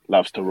loves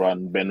to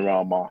run. Ben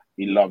Rama,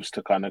 he loves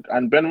to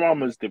and Ben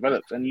Rama's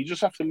developed, and you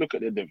just have to look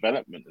at the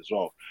development as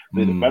well.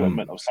 The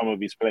development of some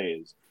of his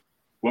players.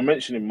 We're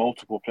mentioning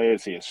multiple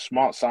players here,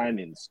 smart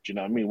signings. Do you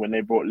know what I mean? When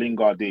they brought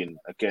Lingard in,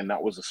 again,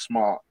 that was a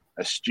smart,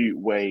 astute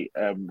way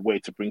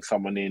to bring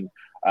someone in.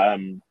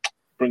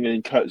 Bringing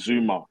in Kurt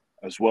Zouma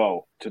as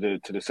well to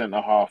the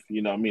centre half,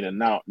 you know what I mean? And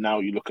now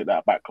you look at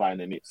that back line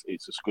and it's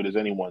as good as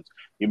anyone's.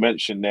 You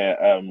mentioned there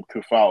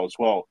Kufal as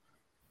well.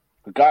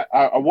 The guy,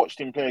 I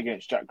watched him play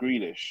against Jack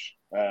Grealish,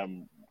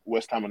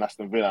 West Ham and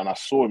Aston Villa, and I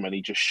saw him and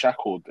he just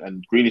shackled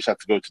and Grealish had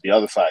to go to the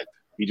other side.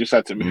 He just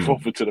had to move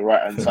over to the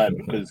right-hand side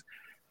because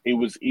he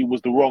was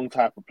the wrong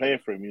type of player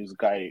for him. He was a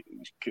guy,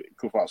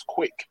 Kufal's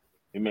quick.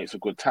 He makes a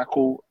good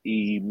tackle.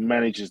 He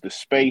manages the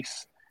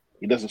space.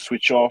 He doesn't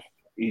switch off.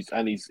 He's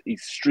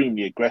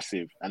extremely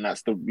aggressive, and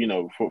that's the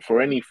for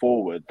any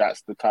forward,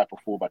 that's the type of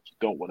fullback you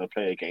don't want to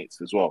play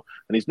against as well.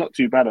 And he's not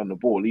too bad on the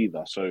ball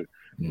either. So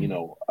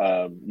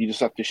you just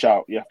have to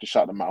shout. You have to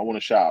shout them out. I want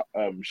to shout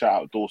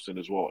out Dawson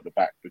as well at the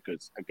back,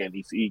 because again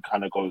he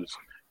kind of goes.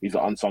 He's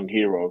an unsung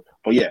hero.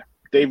 But yeah,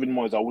 David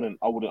Moyes, I wouldn't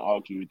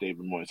argue with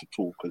David Moyes at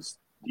all, because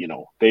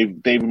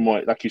David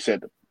Moyes, like you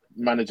said,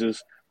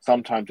 managers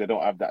sometimes they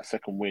don't have that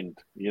second wind.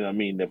 You know what I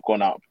mean? They've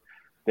gone up.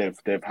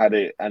 They've had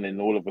it, and then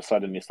all of a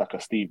sudden it's like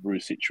a Steve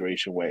Bruce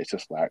situation where it's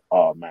just like,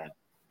 oh man,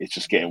 it's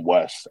just getting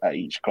worse at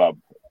each club.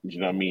 You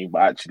know what I mean?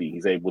 But actually,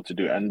 he's able to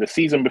do it. And the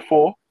season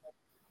before,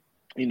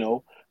 that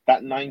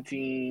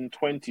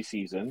 1920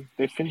 season,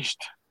 they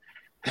finished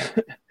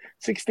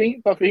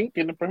 16th, I think,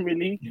 in the Premier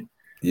League.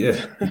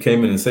 Yeah, he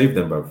came in and saved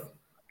them, bruv.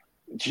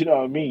 Do you know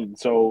what I mean?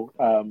 So,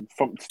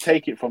 to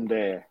take it from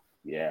there,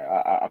 yeah,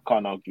 I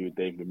can't argue with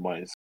David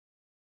Moyes.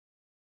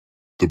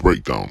 The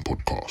Breakdown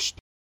Podcast.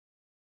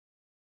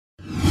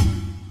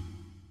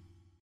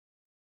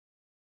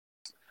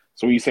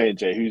 So what are you saying,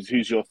 Jay?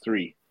 Who's your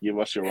three? Give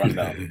us your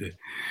rundown.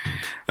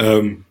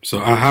 So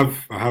I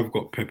have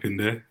got Pep in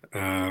there.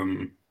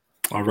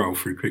 I'll rattle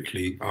through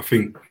quickly. I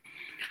think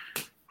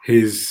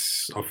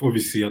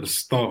obviously at the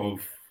start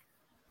of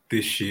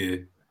this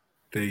year,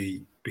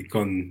 they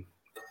begun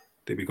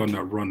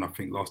that run, I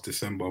think last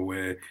December,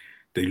 where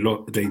they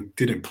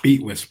didn't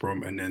beat West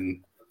Brom, and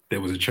then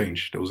there was a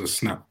change. There was a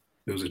snap.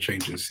 There was a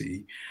change in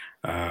City,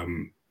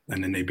 and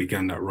then they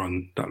began that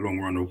long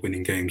run of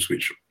winning games,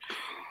 which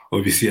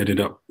obviously ended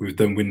up with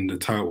them winning the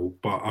title.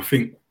 But I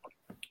think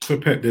for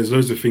Pep, there's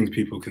loads of things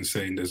people can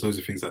say, and there's loads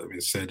of things that have been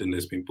said, and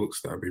there's been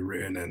books that have been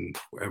written, and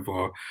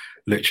whatever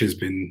lectures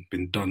been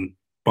done.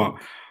 But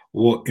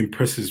what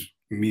impresses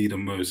me the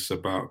most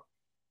about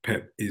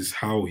Pep is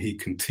how he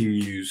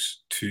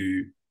continues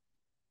to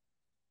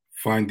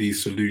find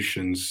these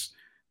solutions.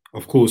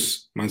 Of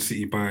course, Man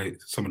City buy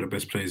some of the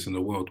best players in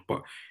the world,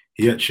 but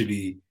he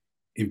actually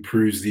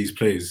improves these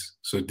players.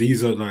 So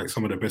these are like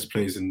some of the best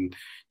players in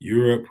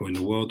Europe or in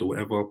the world or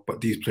whatever, but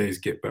these players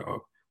get better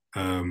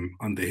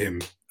under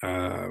him.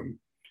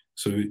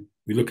 So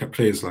we look at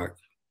players like,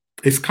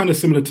 it's kind of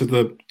similar to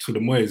the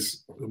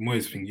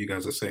Moyes thing you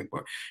guys are saying,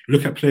 but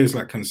look at players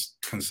like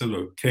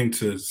Cancelo, came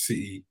to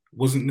City,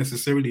 wasn't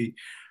necessarily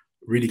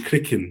really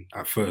clicking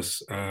at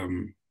first, at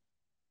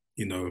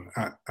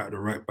the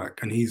right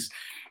back, and he's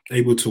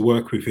able to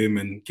work with him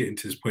and getting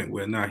to this point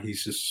where now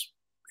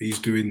he's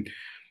doing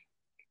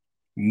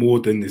more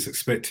than is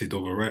expected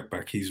of a right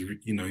back. He's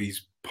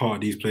part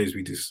of these players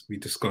we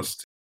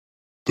discussed.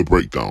 The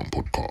Breakdown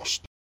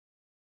Podcast.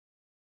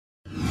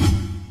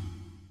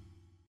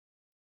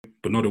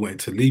 Bernardo wanted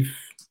to leave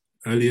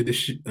earlier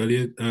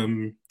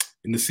in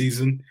the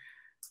season.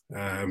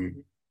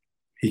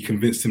 He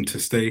convinced him to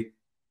stay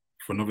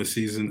for another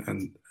season,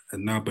 and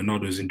now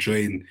Bernardo is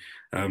enjoying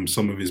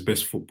some of his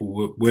best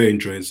football. We're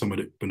enjoying some of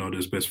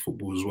Bernardo's best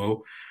football as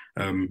well.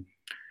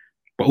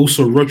 But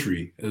also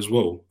Rodri as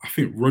well. I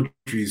think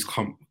Rodri's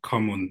come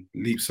on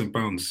leaps and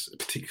bounds,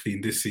 particularly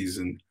in this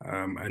season.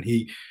 And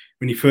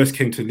when he first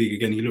came to the league,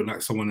 again, he looked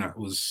like someone that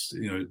was,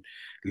 the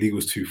league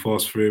was too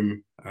fast for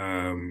him.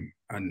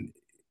 And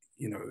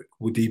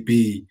would he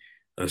be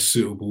a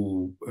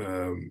suitable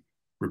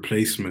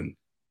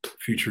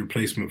future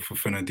replacement for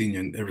Fernandinho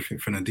and everything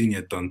Fernandinho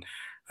had done?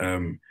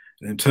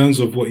 In terms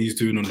of what he's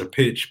doing on the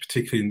pitch,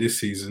 particularly in this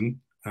season,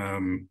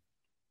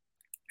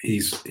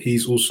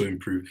 he's also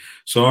improved.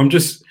 So I'm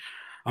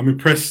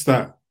impressed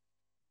that,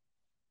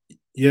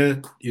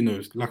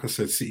 like I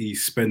said, City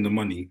spend the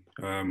money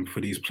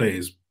for these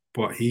players,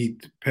 but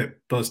Pep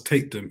does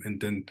take them and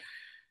then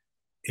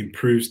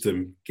improves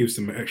them, gives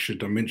them an extra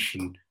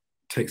dimension,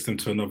 takes them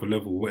to another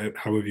level,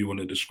 however you want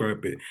to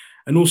describe it.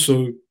 And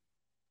also,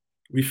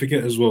 we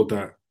forget as well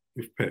that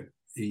with Pep,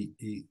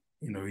 he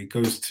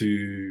goes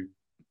to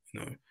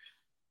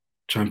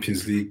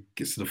Champions League,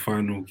 gets to the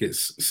final,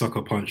 gets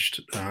sucker punched,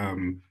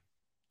 and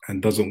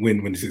doesn't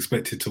win when he's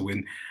expected to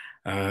win.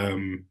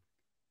 And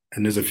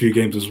there's a few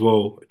games as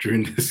well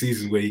during the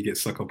season where he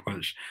gets sucker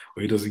punched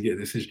or he doesn't get a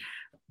decision.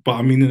 But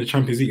I mean, in the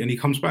Champions League, and he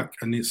comes back,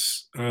 and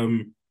it's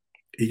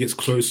he gets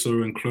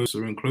closer and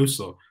closer and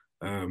closer.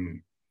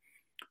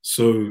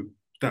 So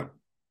that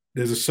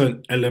there's a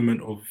certain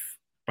element of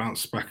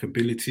bounce back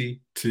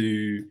ability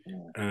to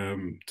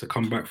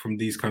come back from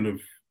these kind of.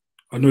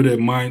 I know their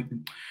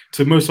mind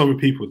to most other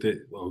people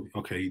that, well,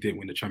 okay, he didn't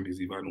win the Champions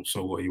League final,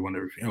 so what? He won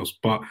everything else.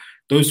 But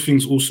those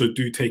things also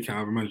do take it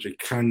out of a manager. You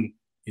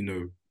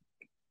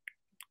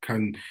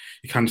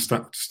can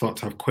start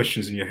to have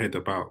questions in your head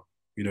about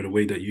the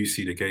way that you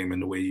see the game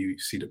and the way you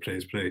see the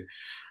players play.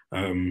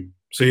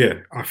 So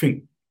yeah, I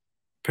think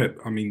Pep.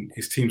 I mean,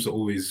 his teams are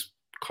always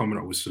coming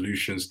up with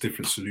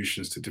different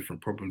solutions to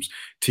different problems.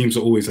 Teams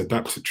are always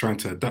trying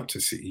to adapt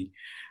to City,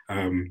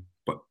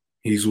 but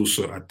he's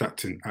also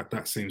adapting at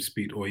that same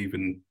speed or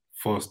even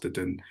faster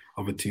than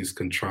other teams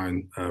can try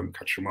and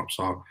catch him up.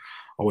 So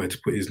I wanted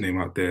to put his name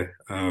out there.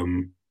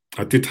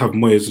 I did have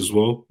Moyes as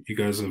well. You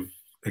guys have,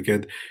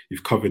 again,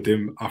 you've covered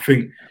him. I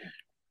think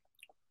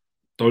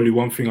the only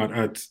one thing I'd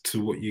add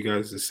to what you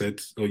guys have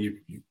said, or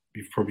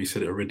you've probably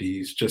said it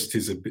already, is just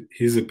his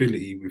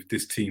ability with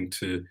this team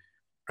to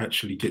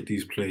actually get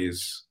these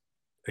players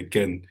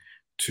again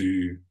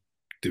to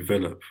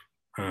develop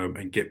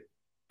and get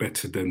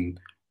better than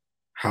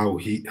how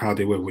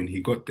they were when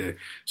he got there.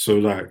 So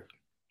like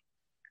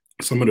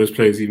some of those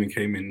players even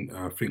came in.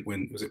 I think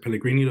when was it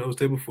Pellegrini that was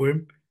there before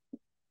him?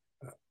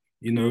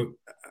 You know,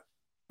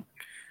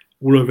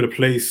 all over the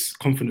place,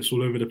 confidence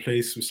all over the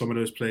place with some of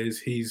those players.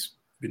 He's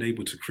been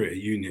able to create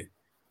a unit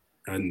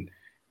and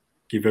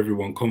give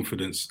everyone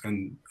confidence.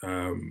 And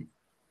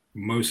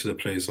most of the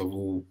players have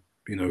all,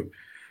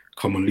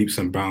 come on leaps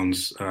and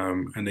bounds,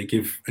 and they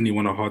give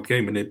anyone a hard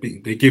game. And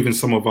they're giving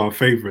some of our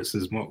favourites,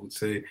 as Mark would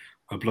say,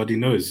 a bloody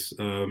nose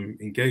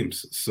in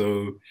games.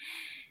 So,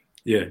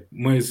 yeah,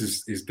 Moyes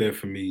is there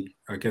for me.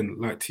 Again,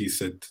 like T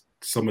said,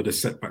 some of the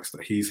setbacks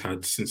that he's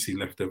had since he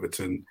left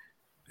Everton,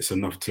 it's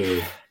enough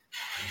to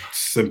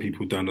send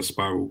people down the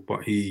spiral.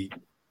 But he's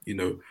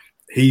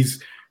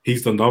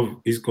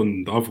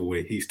gone the other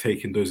way. He's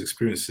taken those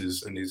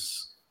experiences and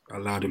he's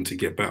allowed him to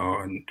get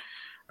better and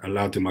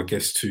allowed him, I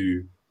guess,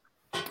 to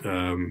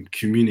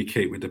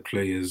communicate with the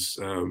players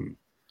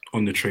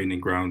on the training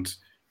ground,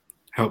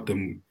 help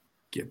them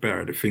get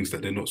better at the things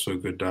that they're not so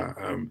good at,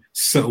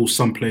 settle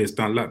some players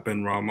down like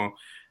Ben Rama,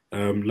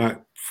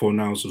 like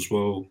Fornals as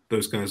well.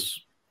 Those guys,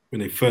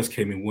 when they first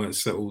came in, weren't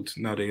settled.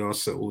 Now they are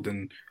settled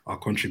and are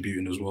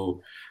contributing as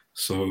well.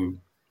 So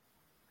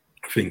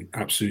I think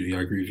absolutely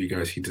I agree with you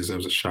guys. He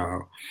deserves a shout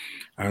out.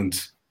 And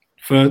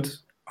third,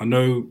 I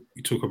know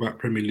you talk about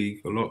Premier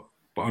League a lot,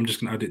 but I'm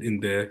just going to add it in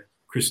there.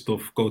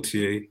 Christophe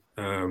Gaultier,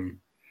 the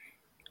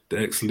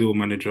ex-Lille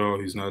manager,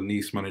 who's now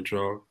Nice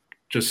manager,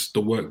 just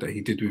the work that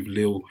he did with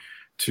Lille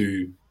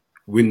to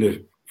win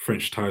the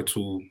French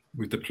title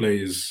with the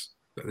players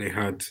that they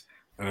had.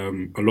 A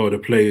lot of the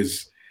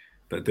players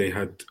that they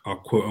had are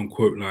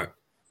quote-unquote like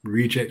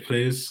reject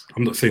players.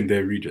 I'm not saying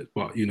they're reject,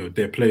 but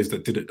they're players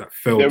that did it that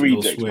failed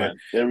elsewhere.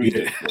 They're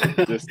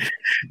rejects,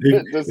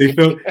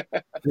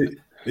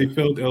 They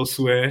failed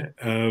elsewhere,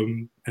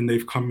 and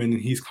they've come in,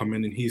 and he's come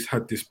in, and he's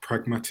had this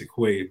pragmatic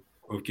way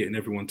of getting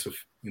everyone to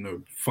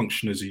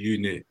function as a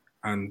unit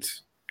and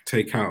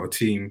take out a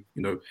team.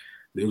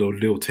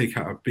 They'll take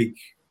out a big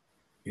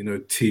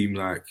team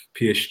like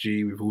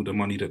PSG with all the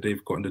money that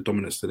they've got and the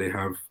dominance that they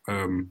have,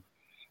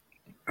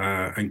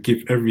 and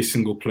give every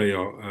single player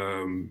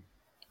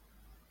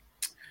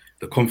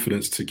the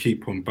confidence to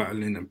keep on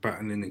battling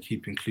and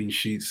keeping clean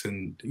sheets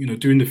and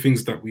doing the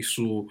things that we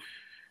saw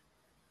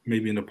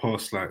maybe in the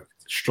past, like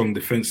strong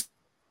defenses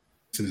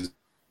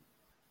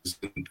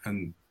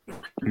and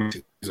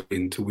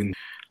to win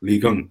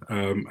Ligue 1,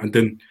 and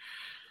then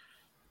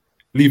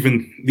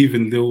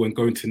leaving Lille and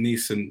going to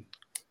Nice, and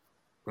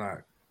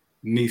like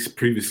Nice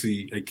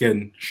previously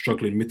again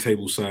struggling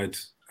mid-table side,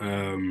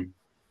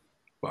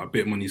 but a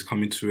bit of money's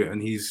come into it,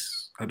 and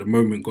he's at the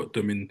moment got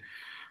them in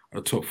a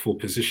top 4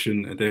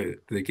 position, and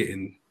they're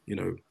getting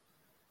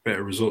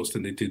better results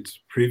than they did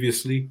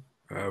previously,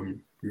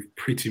 with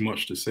pretty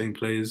much the same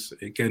players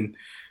again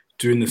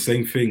doing the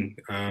same thing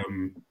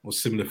or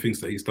similar things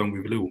that he's done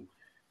with Lille.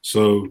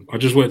 So I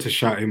just wanted to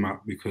shout him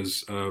out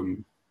because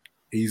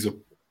he's a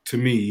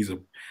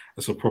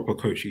proper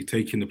coach. He's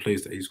taking the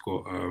players that he's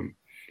got,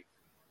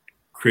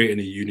 creating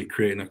a unit,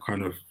 creating a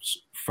kind of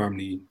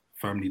family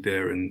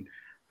there, and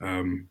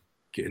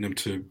getting them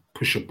to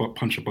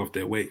punch above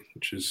their weight,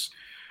 which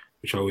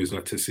I always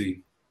like to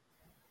see.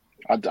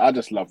 I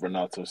just love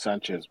Renato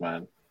Sanchez,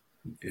 man.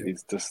 Yeah.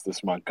 He's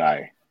just my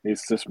guy.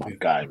 He's just my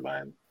guy,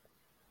 man.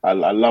 I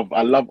love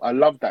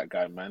that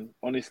guy, man.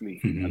 Honestly,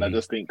 and I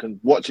just think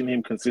watching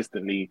him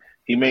consistently,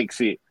 he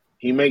makes it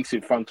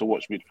fun to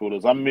watch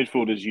midfielders. I'm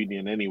midfielders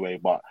union anyway,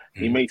 but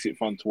he makes it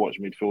fun to watch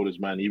midfielders,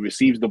 man. He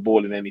receives the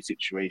ball in any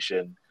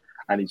situation,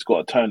 and he's got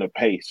a turn of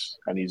pace,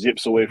 and he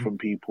zips away from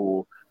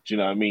people. Do you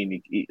know what I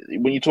mean?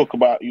 When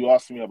you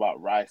asked me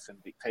about Rice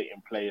and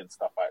dictating play and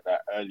stuff like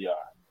that earlier,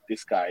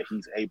 this guy,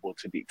 he's able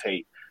to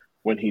dictate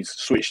when he's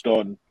switched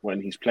on,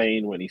 when he's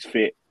playing, when he's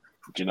fit.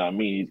 Do you know what I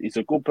mean? He's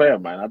a good player,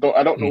 man. I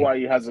don't know why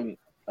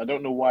I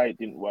don't know why it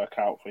didn't work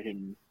out for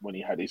him when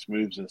he had his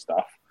moves and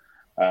stuff,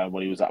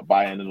 when he was at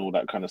Bayern and all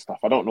that kind of stuff.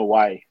 I don't know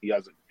why he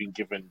hasn't been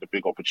given the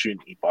big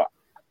opportunity, but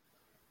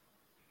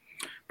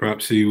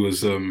perhaps he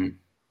was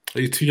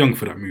he's too young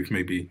for that move.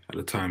 Maybe at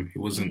the time he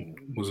wasn't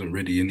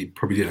ready, and he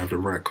probably didn't have the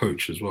right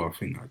coach as well. I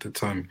think at the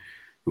time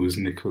it was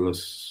Nikola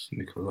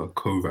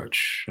Kovac,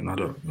 and I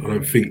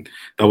don't think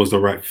that was the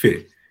right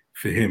fit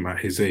for him at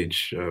his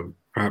age.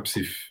 Perhaps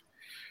if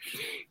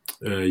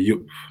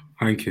Jupp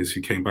Heynckes,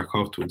 who came back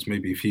afterwards,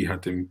 maybe if he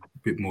had him a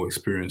bit more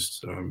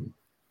experienced,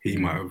 he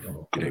might have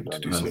been able to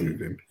do something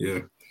with him.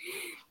 Yeah,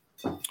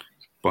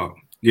 but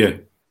yeah,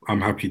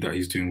 I'm happy that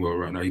he's doing well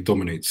right now. He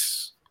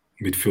dominates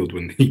midfield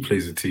when he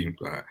plays a team,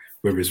 like,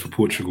 whether it's for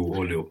Portugal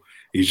or Lille.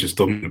 He's just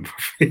dominant.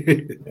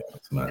 He's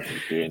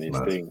doing his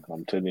thing.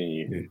 I'm telling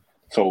you. Yeah.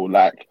 So,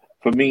 like,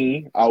 for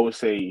me, I would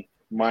say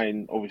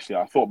mine. Obviously,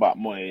 I thought about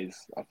Moyes.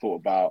 I thought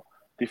about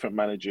different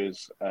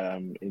managers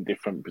in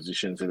different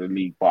positions in the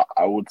league. But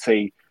I would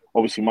say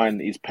obviously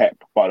mine is Pep.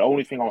 But the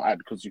only thing I'll add,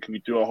 because you can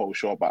do a whole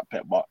show about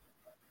Pep, but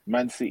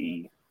Man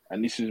City,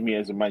 and this is me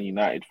as a Man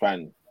United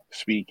fan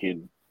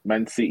speaking,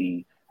 Man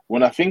City,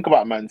 when I think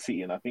about Man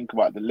City and I think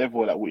about the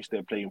level at which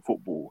they're playing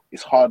football,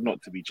 it's hard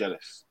not to be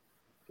jealous.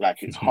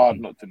 Like, it's hard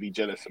not to be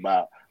jealous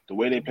about the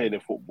way they play their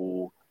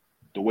football,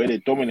 the way they're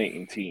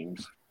dominating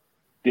teams,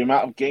 the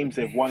amount of games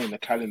they've won in a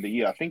calendar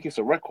year. I think it's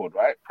a record,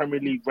 right? Premier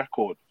League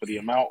record for the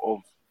amount of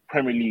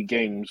Premier League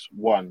games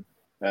won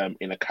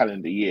in a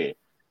calendar year.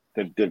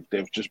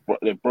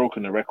 They've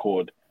broken the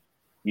record.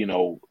 You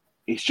know,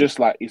 it's just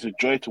like, it's a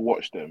joy to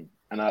watch them.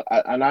 And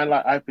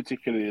I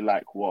particularly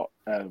like what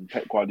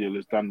Pep Guardiola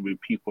has done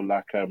with people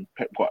like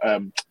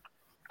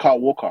Kyle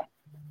Walker.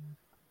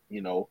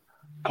 You know,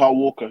 Kyle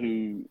Walker,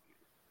 who,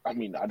 I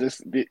mean,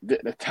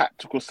 the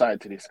tactical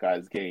side to this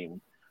guy's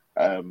game,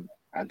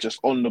 and just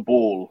on the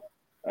ball,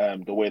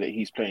 the way that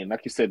he's playing,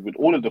 like you said, with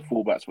all of the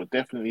fullbacks, but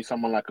definitely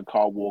someone like a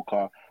Kyle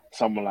Walker,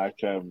 someone like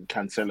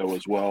Cancelo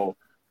as well.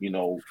 You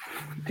know,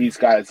 these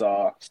guys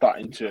are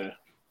starting to.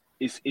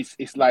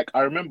 It's like,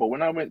 I remember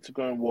when I went to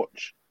go and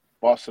watch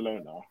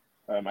Barcelona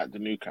at the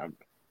Nou Camp.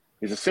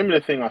 It's a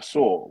similar thing I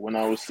saw when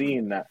I was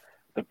seeing that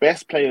the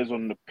best players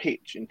on the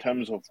pitch in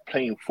terms of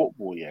playing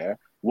football,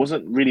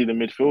 wasn't really the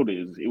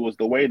midfielders. It was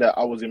the way that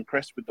I was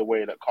impressed with the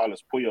way that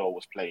Carlos Puyol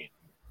was playing.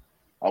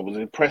 I was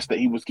impressed that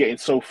he was getting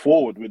so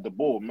forward with the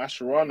ball.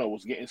 Mascherano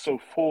was getting so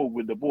forward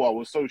with the ball. I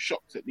was so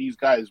shocked that these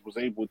guys was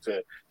able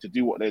to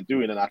do what they're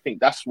doing. And I think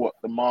that's what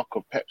the mark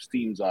of Pep's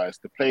teams are. It's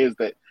the players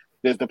that,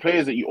 there's the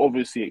players that you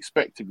obviously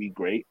expect to be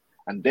great.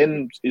 And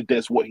then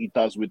there's what he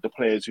does with the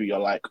players who you're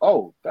like,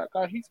 oh, that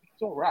guy, he's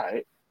all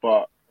right.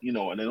 But, you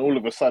know, and then all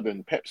of a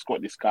sudden Pep's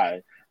got this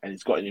guy and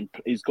he's got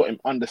him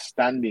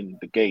understanding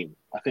the game.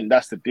 I think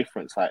that's the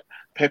difference. Like,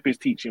 Pep is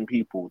teaching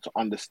people to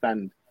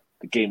understand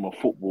the game of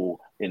football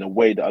in a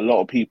way that a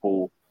lot of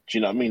people, do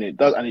you know what I mean? It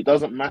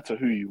doesn't matter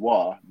who you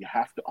are. You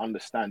have to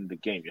understand the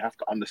game. You have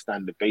to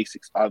understand the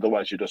basics.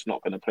 Otherwise, you're just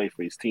not going to play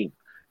for his team.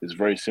 It's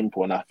very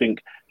simple. And I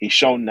think he's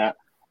shown that.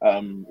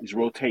 He's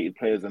rotated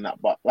players and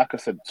that. But like I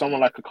said,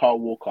 someone like a Kyle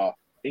Walker,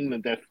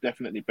 England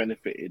definitely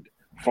benefited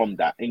from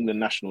that.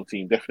 England national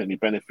team definitely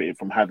benefited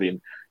from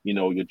having, you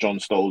know, your John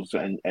Stones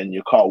and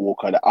your Kyle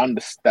Walker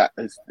that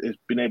has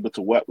been able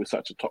to work with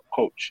such a top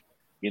coach.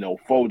 You know,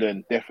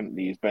 Foden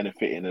definitely is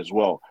benefiting as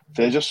well.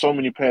 So there's just so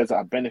many players that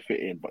are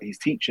benefiting, but he's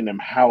teaching them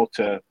how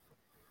to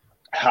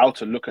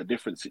look at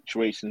different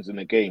situations in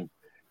the game.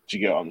 Do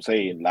you get what I'm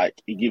saying?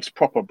 Like, he gives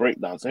proper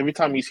breakdowns. Every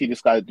time you see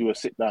this guy do a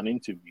sit-down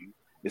interview,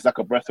 it's like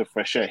a breath of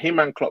fresh air. Him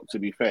and Klopp, to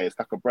be fair, it's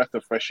like a breath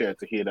of fresh air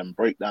to hear them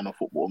break down a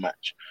football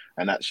match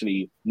and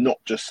actually not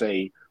just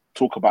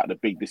talk about the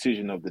big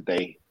decision of the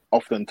day.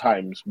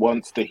 Oftentimes,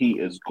 once the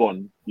heat is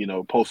gone, you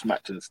know,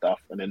 post-match and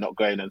stuff, and they're not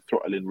going and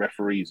throttling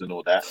referees and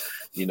all that,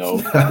 you know,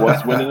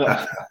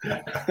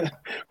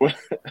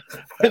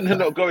 when they're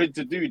not going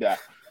to do that,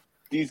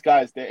 these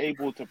guys, they're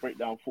able to break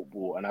down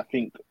football. And I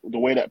think the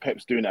way that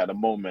Pep's doing it at the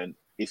moment,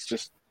 it's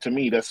just, to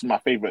me, that's my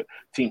favorite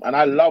team. And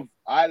I love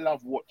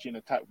watching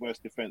attack versus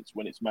defense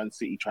when it's Man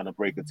City trying to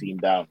break a team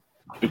down,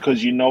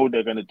 because you know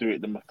they're going to do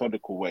it the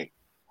methodical way.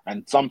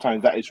 And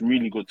sometimes that is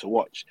really good to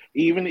watch.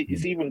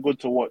 It's even good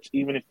to watch,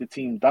 even if the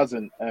team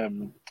doesn't,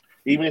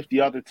 even if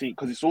the other team,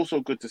 because it's also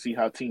good to see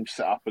how teams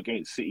set up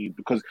against City.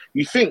 Because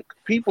you think,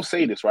 people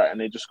say this, right?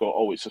 And they just go,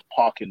 oh, it's just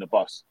parking the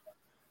bus.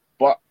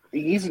 But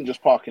it isn't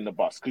just parking the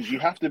bus, because you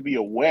have to be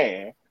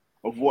aware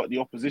of what the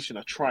opposition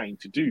are trying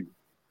to do.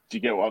 Do you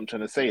get what I'm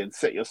trying to say? And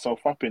set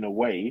yourself up in a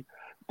way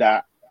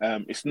that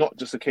it's not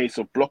just a case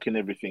of blocking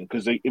everything,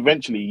 because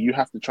eventually you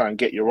have to try and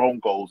get your own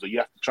goals, or you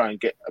have to try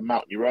and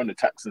mount your own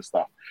attacks and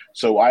stuff.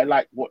 So I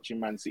like watching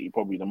Man City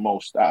probably the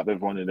most out of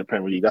everyone in the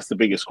Premier League. That's the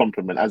biggest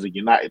compliment as a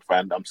United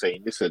fan. I'm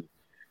saying, listen,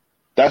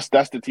 that's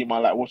the team I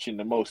like watching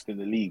the most in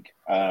the league,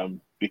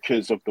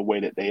 because of the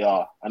way that they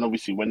are. And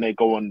obviously when they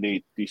go on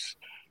the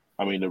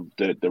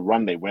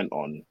run they went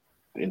on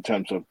in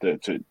terms of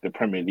the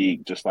Premier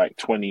League, just like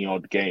 20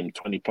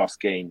 plus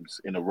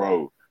games in a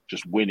row,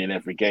 just winning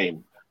every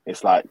game.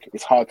 It's like,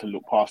 it's hard to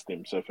look past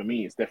him. So for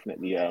me, it's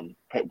definitely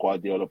Pep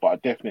Guardiola, but I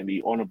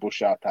definitely honourable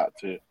shout out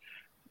to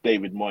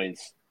David Moyes,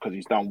 because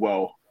he's done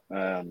well.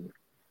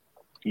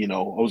 You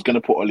know, I was going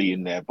to put Oli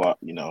in there, but,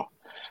 you know,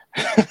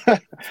 I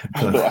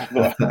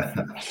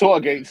thought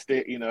against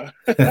it, you know.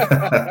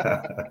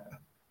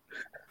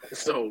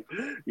 So,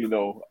 you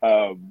know,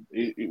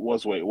 it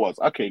was what it was.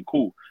 Okay,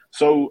 cool.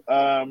 So,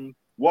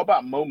 what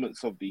about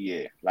moments of the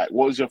year? Like,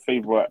 what was your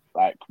favourite,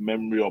 like,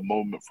 memory or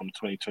moment from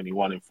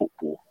 2021 in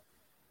football?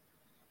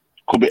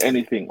 Could be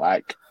anything,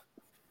 like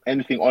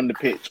anything on the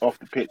pitch, off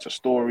the pitch, a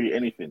story,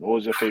 anything. What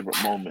was your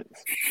favourite moment?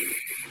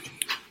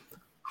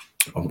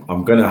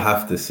 I'm gonna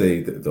have to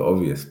say the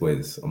obvious,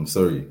 boys. I'm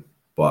sorry,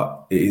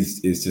 but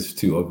it's just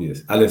too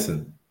obvious.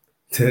 Alisson,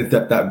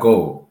 that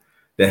goal,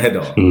 the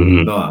header.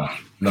 No.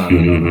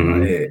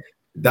 Yeah,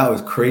 that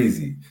was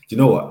crazy. Do you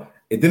know what?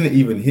 It didn't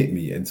even hit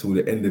me until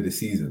the end of the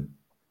season.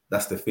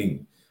 That's the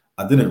thing.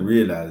 I didn't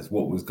realize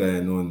what was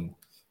going on,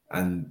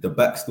 and the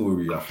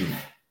backstory. I think,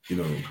 you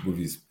know, with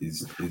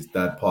his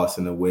dad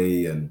passing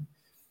away, and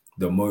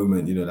the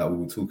moment, you know, that we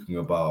were talking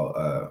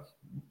about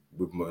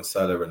with Mo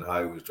Salah and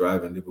how he was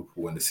driving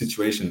Liverpool and the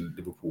situation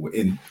Liverpool were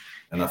in.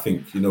 And I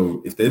think, you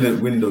know, if they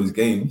didn't win those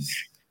games,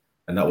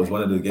 and that was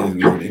one of the games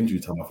we was in injury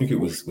time, I think it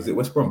was it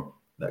West Brom,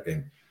 that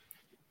game?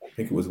 I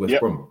think it was West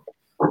Yep. Brom.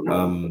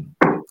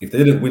 If they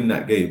didn't win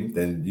that game,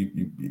 then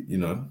you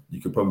know,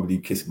 you could probably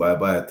kiss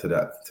bye-bye to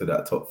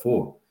that top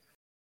four.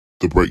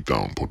 The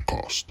Breakdown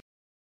Podcast.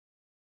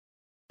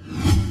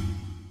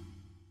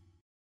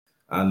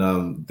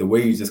 And the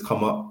way you just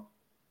come up,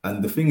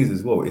 and the thing is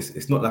as well,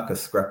 it's not like a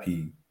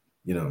scrappy,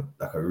 you know,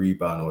 like a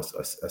rebound or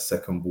a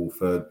second ball,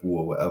 third ball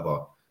or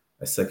whatever,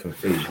 a second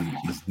phase.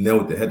 He's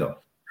nailed the header.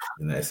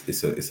 You know,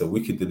 it's a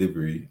wicked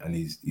delivery, and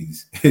he's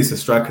it's a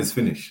striker's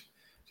finish.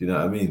 Do you know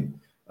what I mean?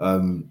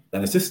 And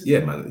it's just, yeah,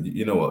 man.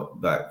 You know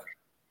what? Like,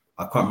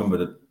 I can't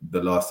remember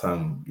the last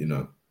time, you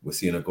know, we're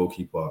seeing a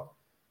goalkeeper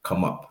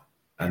come up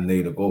and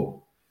nail a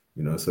goal.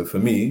 You know, so for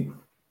me,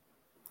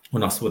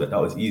 when I saw that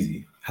was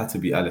easy, had to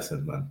be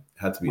Alisson, man.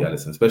 Had to be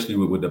Alisson, especially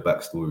with the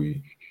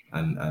backstory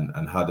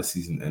and how the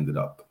season ended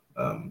up.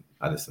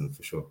 Alisson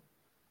for sure.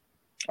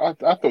 I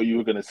thought you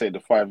were going to say the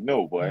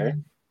 5-0, boy.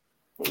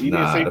 But you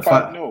didn't say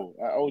 5-0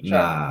 at Old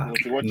Trafford.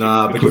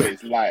 Because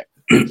it's light.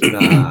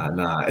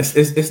 Nah. It's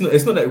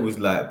not that it was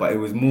light, but it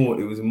was more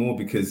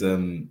because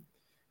the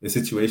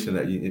situation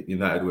that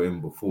United were in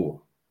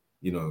before,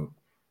 you know,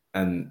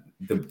 and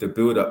the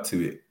build up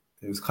to it.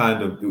 It was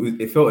kind of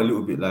it felt a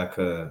little bit like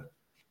the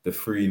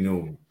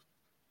 3-0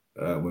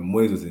 when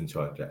Moyes was in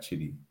charge.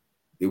 Actually,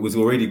 it was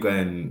already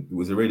going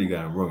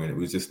wrong, and it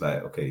was just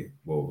like, okay,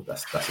 well,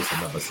 that's just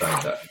another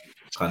side that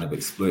kind of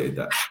exploited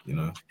that, you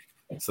know.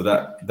 So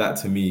that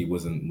to me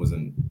wasn't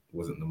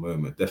the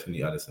moment.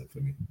 Definitely Alisson for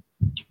me.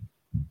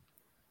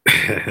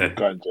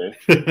 Go on, Jay.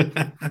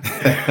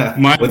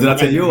 What did I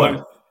tell you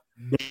on?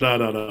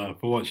 No.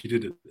 For what, she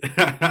didn't.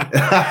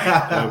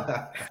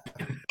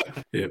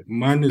 Yeah,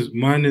 mine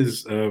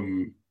is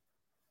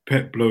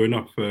Pep blowing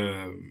up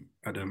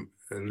at a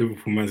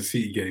Liverpool Man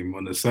City game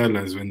on the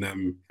sidelines when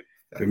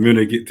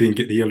Milner didn't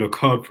get the yellow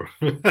card, bro.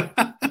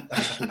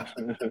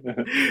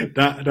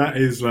 that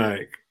is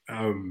like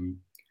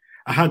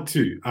I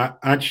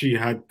actually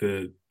had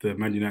the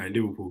Man United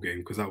Liverpool game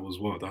because that was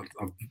wild.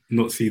 I've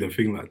not seen a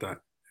thing like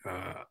that.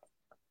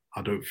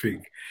 I don't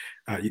think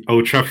at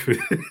Old Trafford.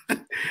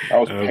 That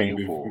was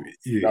painful.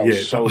 That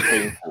was so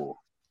painful.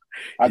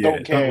 I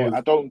don't care.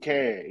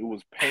 It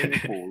was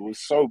painful. It was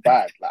so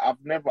bad. Like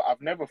I've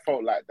never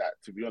felt like that,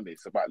 to be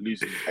honest, about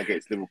losing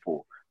against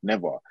Liverpool.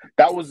 Never.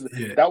 That was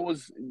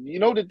you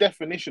know, the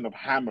definition of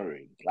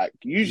hammering. Like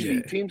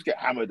usually teams get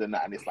hammered and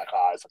that, and it's like,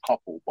 it's a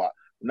couple, but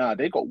nah,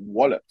 they got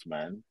walloped,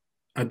 man.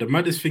 And the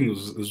maddest thing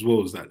was as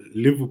well is that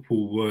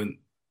Liverpool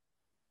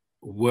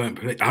weren't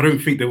playing. I don't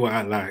think they were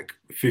at like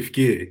fifth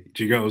gear.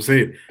 Do you get what I'm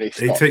saying?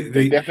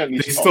 They definitely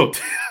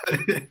stopped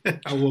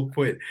at one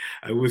point.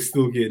 I was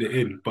still getting it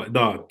in, but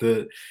nah,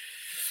 the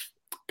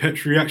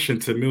Pep's reaction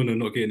to Milner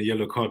not getting a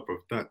yellow card, bro,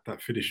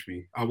 that finished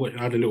me. I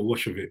had a little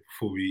watch of it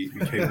before we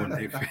came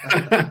on.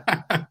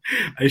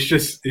 It's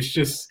just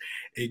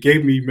it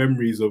gave me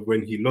memories of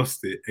when he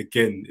lost it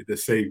again in the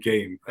same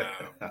game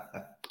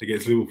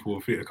against Liverpool,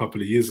 I think a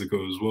couple of years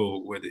ago as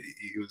well, where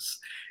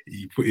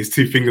he put his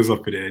two fingers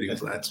up in there and he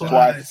was like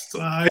twice.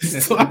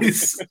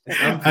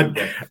 And,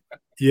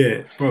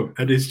 yeah, bro,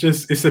 and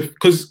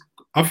because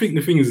I think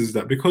the thing is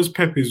that because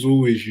Pep is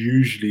always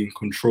usually in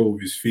control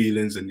of his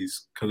feelings and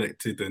he's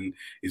collected and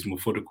he's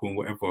methodical and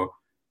whatever,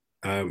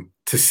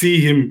 to see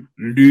him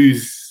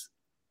lose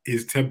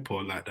his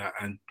temper like that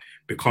and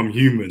become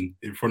human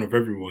in front of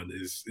everyone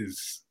is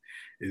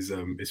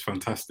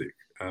fantastic.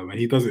 And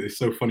he does it. It's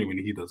so funny when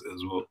he does it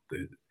as well.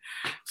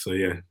 So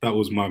yeah, that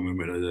was my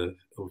moment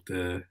of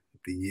the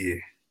year,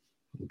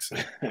 I would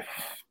say.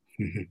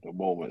 The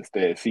moments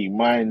there. See,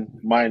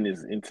 mine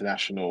is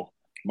international.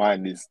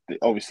 Mine is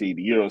obviously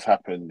the Euros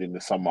happened in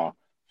the summer.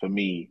 For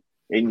me,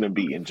 England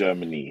beating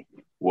Germany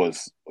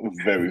was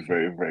very,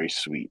 very, very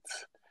sweet.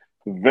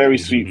 Very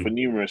sweet for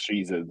numerous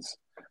reasons.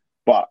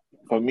 But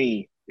for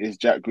me, it's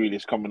Jack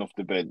Grealish coming off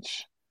the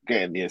bench,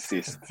 getting the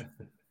assist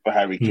for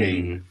Harry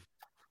Kane,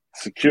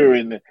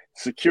 securing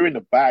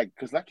the bag.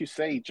 Because like you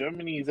say,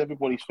 Germany is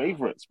everybody's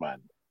favourites, man.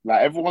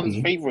 Like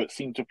everyone's favourites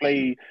seem to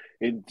play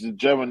in the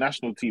German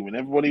national team, and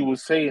everybody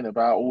was saying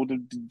about all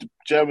the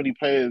Germany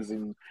players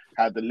and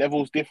how the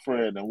level's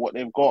different and what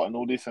they've got and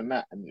all this and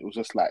that. And it was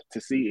just like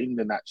to see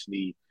England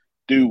actually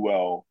do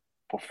well,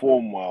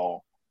 perform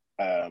well.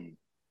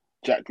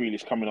 Jack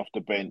Grealish coming off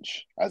the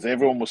bench as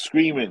everyone was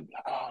screaming,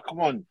 "Oh, come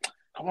on,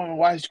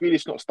 why is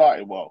Grealish not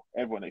starting?" Well,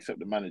 everyone except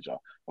the manager,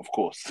 of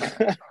course.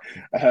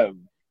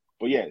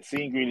 But yeah,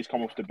 seeing Grealish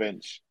come off the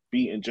bench,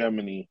 beating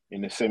Germany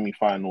in the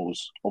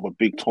semi-finals of a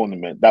big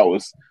tournament, that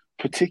was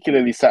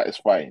particularly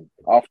satisfying.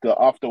 After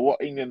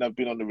what England have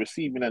been on the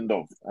receiving end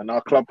of, and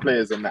our club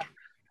players and that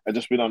have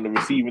just been on the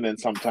receiving end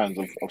sometimes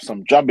of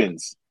some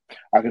drubbings.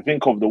 I can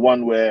think of the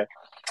one where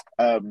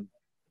Mesut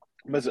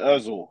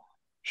Ozil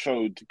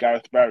showed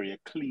Gareth Barry a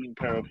clean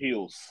pair of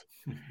heels.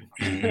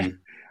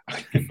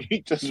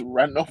 He just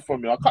ran off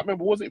from me. I can't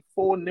remember, was it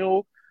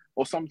 4-0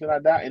 or something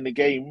like that in the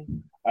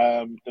game.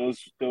 There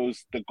was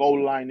the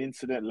goal line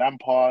incident.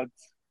 Lampard,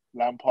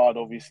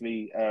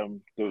 obviously,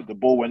 the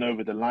ball went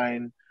over the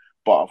line,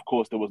 but of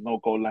course there was no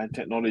goal line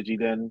technology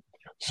then.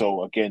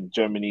 So again,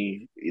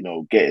 Germany,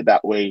 get it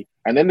that way.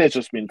 And then there's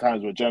just been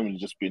times where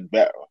Germany's just been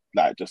better,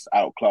 like just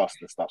outclassed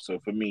and stuff. So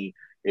for me,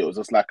 it was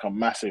just like a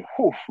massive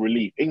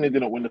relief. England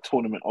didn't win the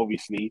tournament,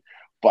 obviously,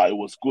 but it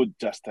was good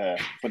just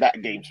for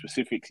that game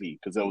specifically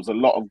because there was a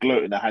lot of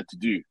gloating I had to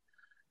do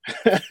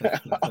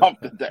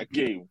after that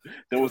game.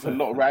 There was a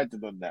lot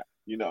riding on that.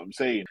 You know what I'm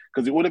saying?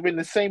 Because it would have been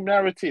the same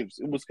narratives.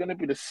 It was going to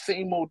be the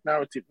same old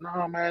narrative.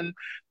 Nah, man,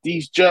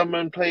 these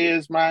German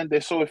players, man,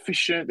 they're so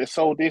efficient. They're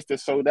so this, they're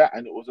so that.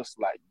 And it was just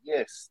like,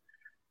 yes,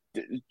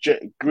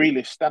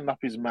 Grealish stand up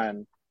his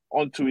man,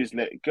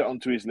 get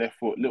onto his left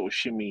foot, little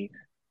shimmy,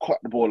 cut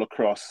the ball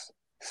across,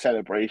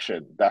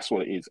 celebration. That's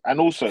what it is. And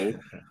also,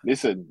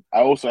 listen,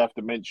 I also have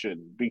to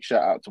mention, big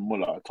shout out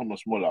to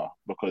Thomas Muller,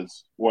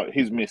 because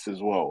his miss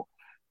as well,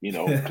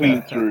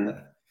 clean through.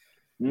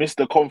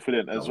 Mr.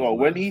 Confident as well.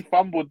 When he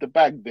fumbled the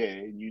bag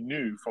there, you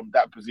knew from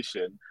that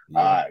position,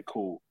 all right,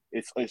 cool.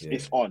 It's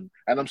on.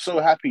 And I'm so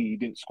happy he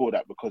didn't score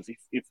that, because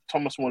if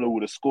Thomas Muller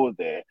would have scored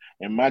there,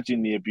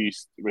 imagine the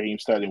abuse Raheem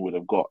Sterling would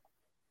have got.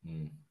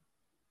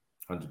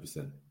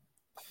 100%.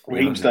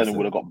 Raheem Sterling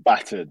would have got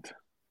battered.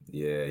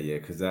 Yeah,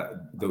 because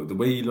the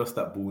way he lost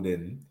that ball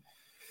then,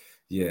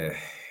 it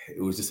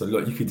was just a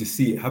lot. You could just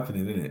see it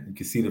happening, innit? You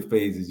could see the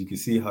phases. You could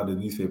see how the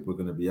newspaper were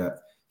going to be at.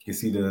 You could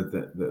see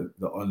the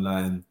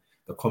online,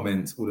 the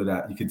comments, all of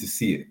that. You could just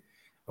see it.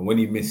 And when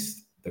he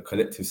missed, the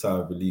collective sigh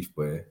of relief,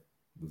 boy, it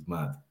was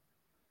mad.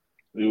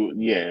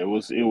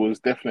 It was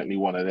definitely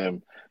one of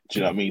them. Do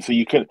you know what I mean? So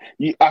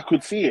I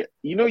could see it.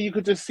 You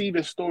could just see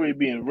the story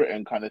being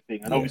written, kind of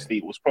thing. And obviously,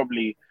 it was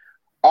probably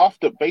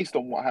based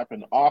on what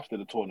happened after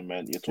the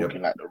tournament. You're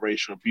talking like the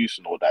racial abuse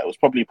and all that. It was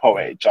probably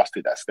poetic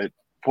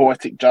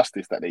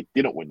justice that they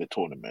didn't win the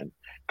tournament,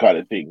 kind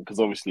of thing. Because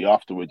obviously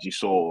afterwards, you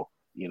saw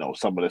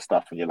some of the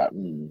stuff, and you're like,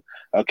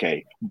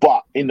 okay.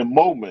 But in the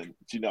moment,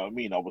 do you know what I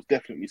mean? I was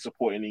definitely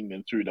supporting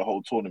England through the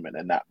whole tournament,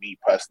 and that me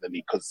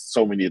personally, because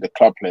so many of the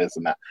club players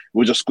and that, it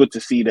was just good to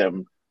see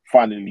them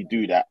finally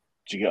do that.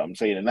 Do you get what I'm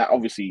saying? And that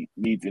obviously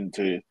leads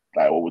into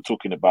like what we're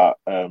talking about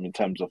in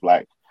terms of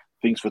like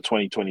things for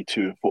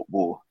 2022 in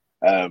football.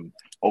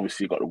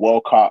 Obviously, got the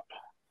World Cup,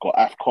 got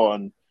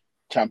AFCON,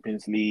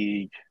 Champions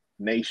League,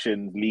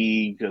 Nations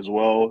League as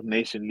well.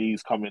 Nation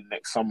League's coming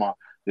next summer.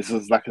 There's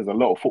a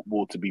lot of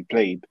football to be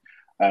played.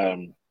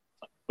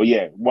 But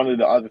yeah, one of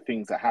the other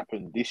things that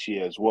happened this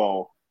year as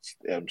well,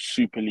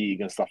 Super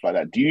League and stuff like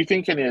that. Do you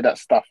think any of that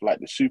stuff, like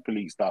the Super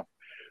League stuff,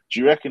 do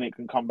you reckon it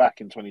can come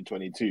back in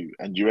 2022?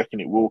 And do you reckon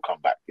it will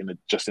come back in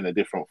a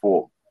different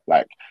form?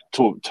 Like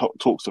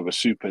talks of a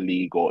Super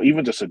League, or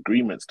even just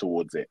agreements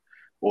towards it,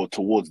 or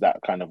towards that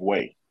kind of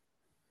way?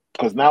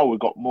 Because now we've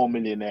got more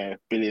millionaire,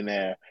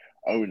 billionaire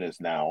owners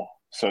now.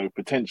 So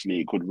potentially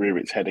it could rear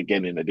its head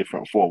again in a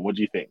different form. What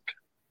do you think?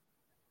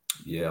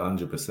 Yeah,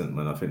 100%,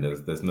 man. I think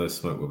there's no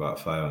smoke without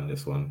fire on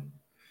this one.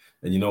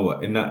 And you know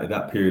what? In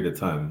that period of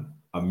time,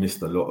 I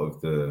missed a lot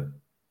of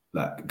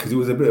because it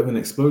was a bit of an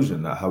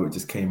explosion, like how it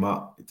just came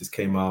out. It just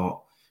came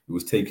out. It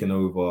was taken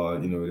over.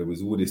 There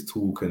was all this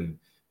talk, and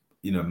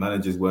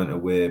managers weren't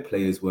aware,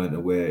 players weren't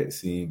aware. It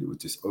seemed it was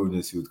just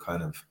owners who had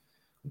kind of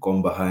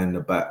gone behind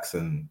the backs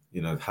and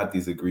had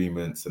these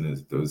agreements, and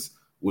there was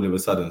all of a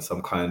sudden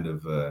some kind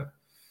of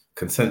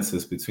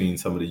consensus between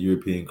some of the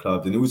European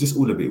clubs, and it was just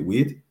all a bit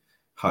weird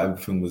how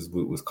everything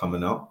was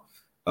coming out.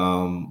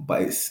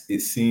 But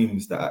it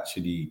seems that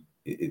actually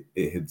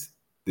it had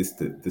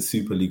the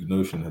Super League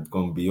notion had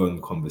gone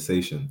beyond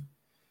conversation.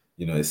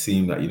 It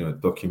seemed that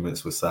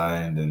documents were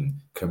signed and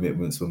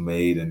commitments were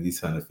made and these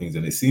kind of things,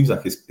 and it seems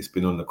like it's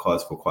been on the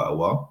cards for quite a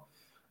while.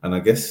 And I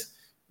guess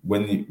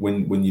when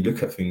you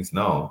look at things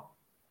now,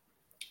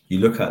 you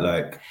look at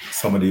like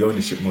some of the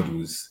ownership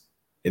models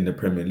in the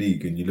Premier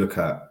League, and you look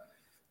at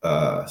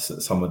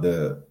some of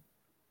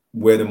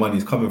where the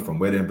money's coming from,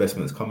 where the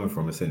investment's coming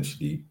from,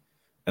 essentially.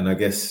 And I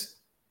guess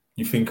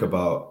you think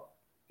about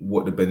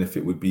what the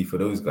benefit would be for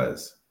those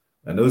guys.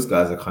 And those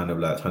guys are kind of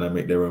like trying to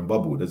make their own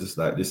bubble. They're just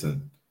like,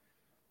 listen,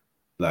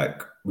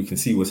 like we can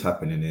see what's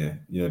happening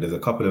here. There's a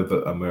couple of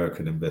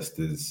American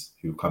investors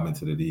who come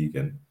into the league,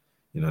 and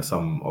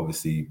some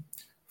obviously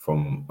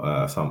from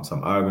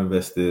some Arab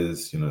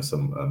investors,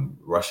 some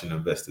Russian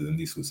investors and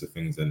these sorts of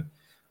things. And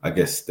I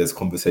guess there's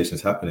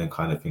conversations happening,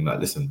 kind of thing like,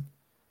 listen,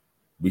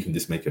 we can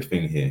just make a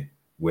thing here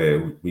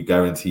where we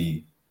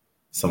guarantee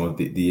some of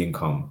the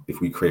income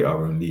if we create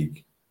our own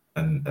league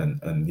and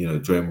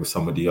join with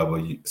some of the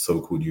other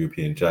so-called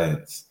European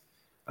giants,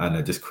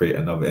 and just create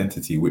another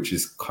entity, which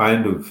is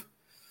kind of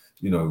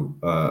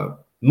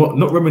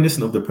not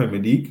reminiscent of the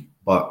Premier League,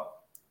 but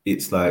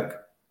it's like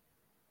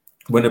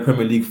when the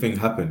Premier League thing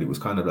happened, it was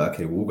kind of like,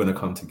 okay, we're all going to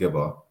come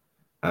together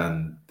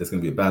and there's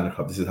going to be a banner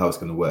club. This is how it's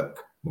going to work.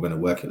 We're going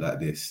to work it like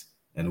this.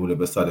 And all of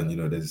a sudden,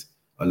 there's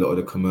a lot of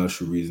the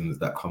commercial reasons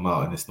that come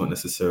out, and it's not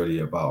necessarily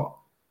about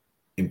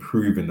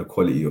improving the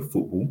quality of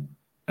football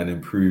and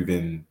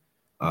improving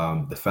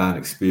the fan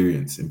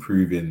experience,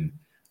 improving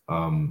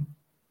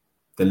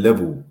the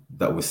level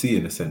that we're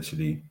seeing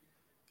essentially.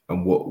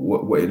 And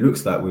what it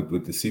looks like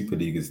with the Super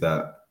League is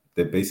that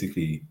they're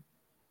basically,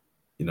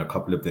 a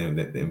couple of them,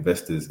 the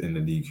investors in the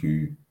league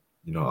who,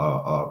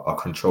 are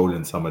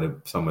controlling some of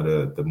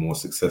the more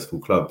successful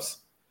clubs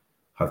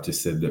have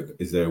just said, look,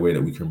 is there a way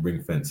that we can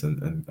ring fence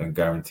and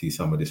guarantee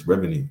some of this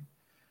revenue?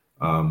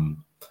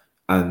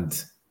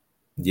 And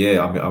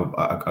yeah, I mean,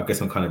 I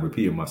guess I'm kind of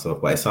repeating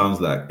myself, but it sounds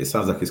like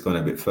it's gone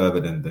a bit further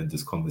than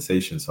just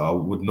conversation. So I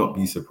would not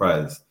be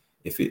surprised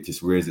if it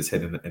just rears its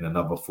head in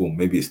another form.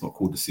 Maybe it's not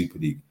called the Super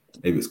League.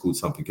 Maybe it's called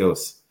something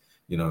else.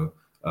 But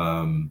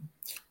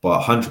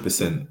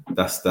 100%,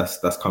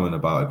 that's coming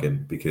about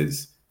again,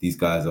 because these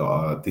guys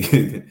are,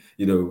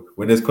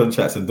 when there's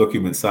contracts and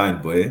documents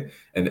signed, boy,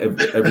 and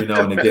every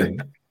now and again,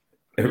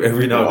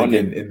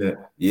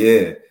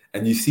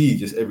 and you see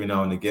just every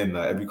now and again,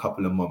 like every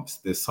couple of months,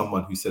 there's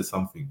someone who says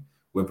something,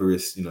 whether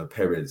it's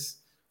Perez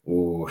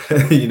or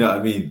you know what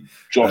I mean,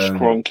 Josh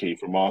Kroenke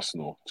from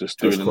Arsenal just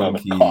doing another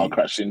car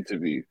crash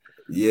interview.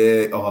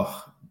 Yeah,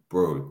 oh,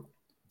 bro,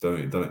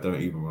 don't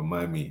even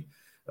remind me.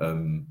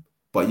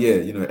 But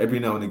yeah, every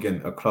now and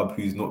again, a club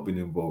who's not been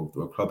involved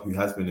or a club who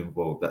has been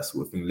involved, that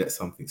sort of thing, let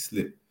something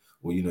slip,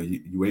 or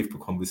you wait for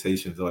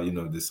conversations, or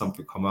there's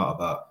something come out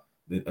about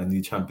a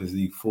new Champions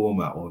League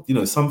format, or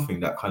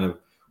something that kind of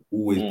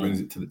always brings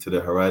it to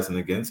the horizon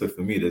again. So for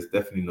me, there's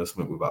definitely no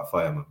smoke without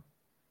fire, man.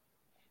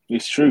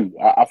 It's true.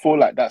 I feel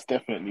like that's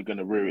definitely going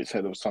to rear its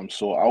head of some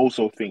sort. I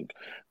also think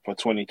for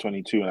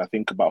 2022, and I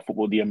think about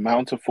football, the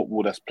amount of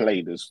football that's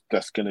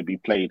going to be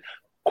played.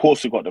 Of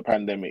course, we've got the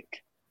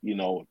pandemic,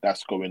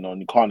 that's going on.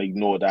 You can't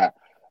ignore that.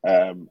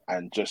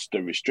 And just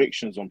the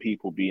restrictions on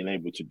people being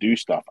able to do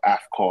stuff,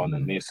 AFCON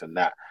and this and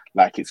that.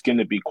 Like, it's going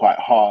to be quite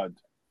hard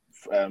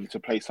to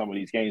play some of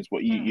these games.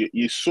 But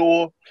you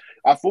saw,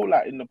 I feel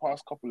like in the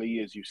past couple of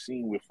years, you've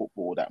seen with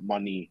football that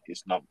money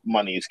is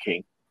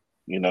king.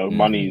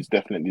 Money is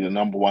definitely the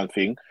number one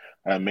thing,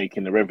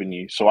 making the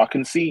revenue. So I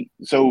can see,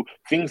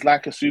 things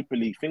like a Super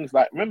League, things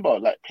like, remember,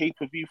 like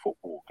pay-per-view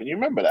football. Can you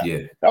remember that?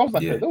 Yeah. That was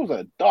those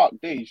are dark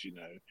days,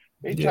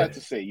 They tried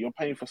to say, you're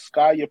paying for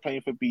Sky, you're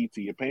paying for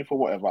BT, you're paying for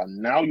whatever.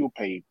 Now you'll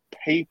pay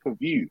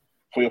pay-per-view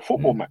for your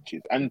football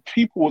matches. And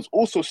people was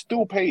also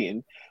still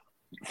paying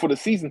for the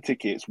season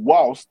tickets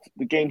whilst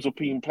the games were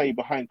being played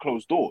behind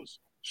closed doors.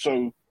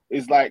 So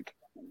it's like,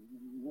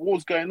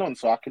 what's going on?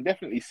 So I can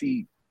definitely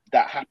see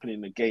that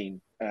happening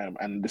again,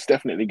 and it's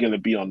definitely going to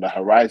be on the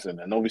horizon.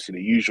 And obviously,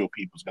 the usual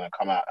people's going to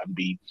come out and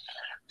be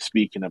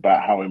speaking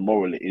about how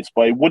immoral it is.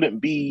 But it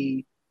wouldn't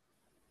be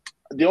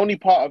the only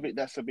part of it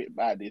that's a bit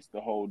bad is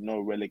the whole no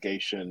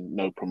relegation,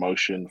 no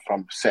promotion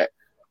from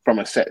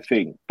a set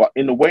thing. But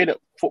in the way that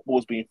football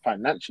is being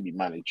financially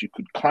managed, you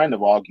could kind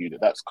of argue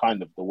that that's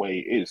kind of the way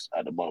it is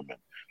at the moment.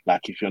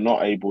 Like, if you're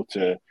not able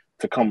to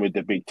come with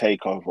the big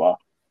takeover,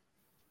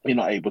 you're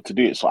not able to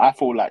do it. So I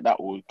feel like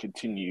that will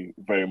continue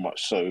very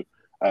much so.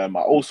 I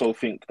also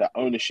think that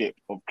ownership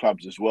of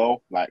clubs as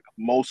well, like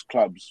most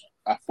clubs,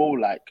 I feel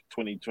like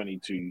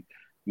 2022,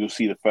 you'll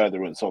see the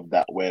furtherance of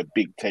that, where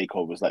big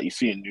takeovers, like you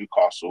see in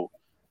Newcastle,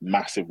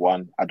 massive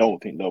one. I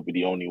don't think they'll be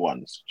the only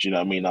ones. Do you know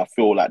what I mean? I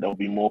feel like there'll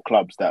be more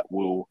clubs that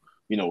will,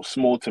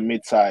 small to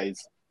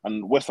mid-size,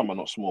 and West Ham are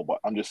not small, but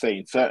I'm just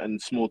saying certain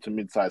small to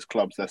mid-size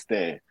clubs that's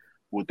there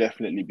will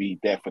definitely be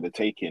there for the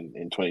taking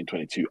in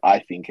 2022. I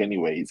think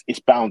anyways,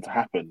 it's bound to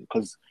happen,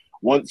 because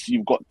once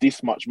you've got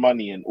this much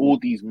money and all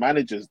these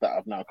managers that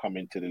have now come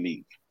into the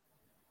league,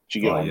 do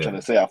you get what I'm trying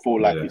to say? I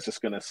feel like it's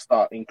just going to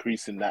start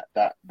increasing that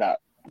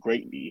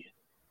greatly.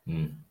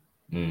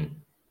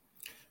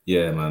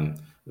 Yeah, man.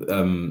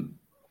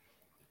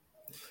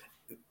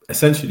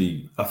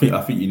 Essentially, I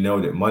think you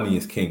nailed it. Money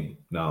is king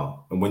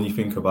now, and when you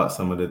think about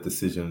some of the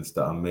decisions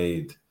that are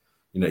made,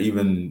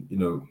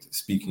 even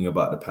speaking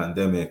about the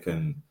pandemic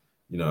and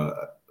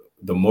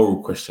the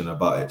moral question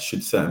about it,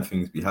 should certain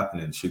things be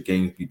happening? Should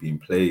games be being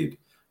played?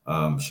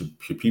 Should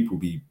people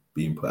be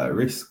being put at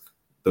risk?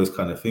 Those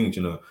kind of things.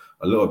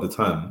 A lot of the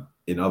time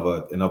in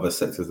other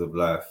sectors of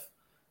life,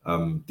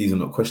 these are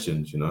not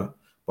questions.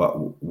 But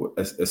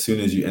as soon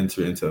as you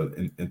enter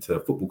into a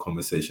football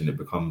conversation, it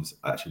becomes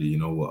actually,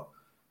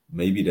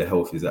 maybe the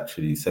health is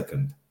actually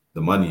second.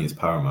 The money is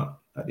paramount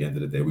at the end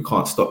of the day. We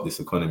can't stop this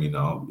economy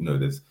now.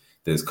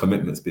 There's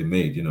commitments being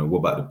made. What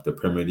about the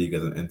Premier League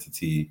as an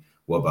entity?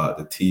 What about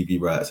the TV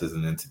rights as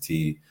an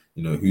entity?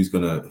 Who's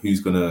gonna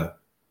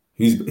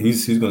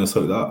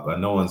sort that up?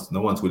 And no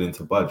one's willing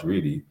to budge,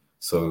 really.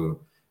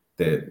 So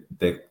there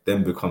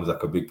then becomes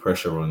like a big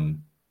pressure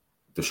on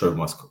the show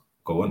must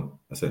go on,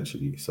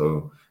 essentially.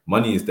 So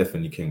money is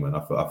definitely king, man.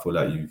 I feel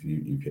like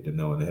you've hit the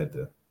nail on the head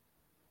there.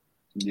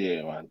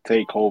 Yeah, man.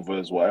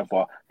 Takeovers,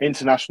 whatever.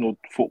 International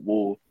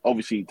football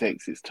obviously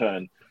takes its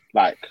turn.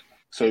 Like,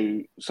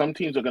 so some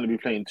teams are going to be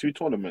playing 2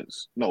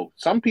 tournaments. No,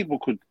 some people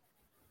could,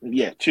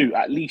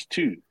 at least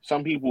 2.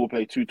 Some people will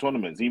play 2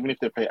 tournaments, even if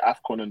they play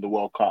AFCON and the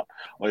World Cup,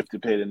 or if they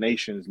play the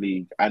Nations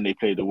League and they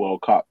play the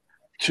World Cup.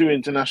 2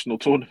 international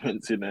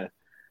tournaments in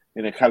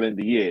a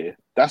calendar year.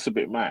 That's a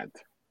bit mad.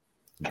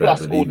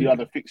 plus all the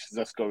other fixtures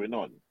that's going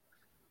on.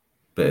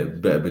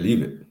 Better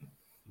believe it.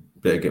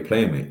 Better get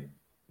playing, mate.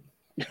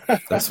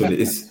 That's what it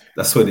is.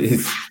 That's what it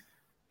is.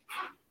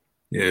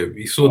 Yeah,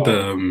 we saw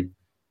the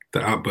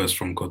outburst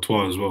from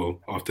Courtois as well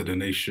after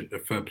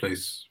the third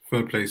place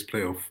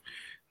playoff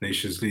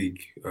Nations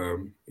League.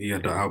 He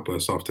had that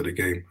outburst after the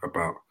game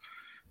about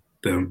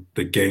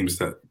the games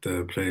that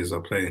the players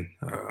are playing,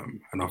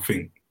 and I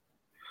think,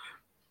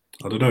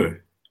 I don't know,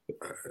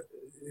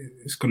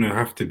 it's gonna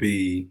have to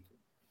be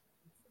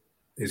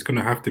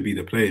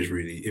the players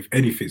really. If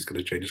anything's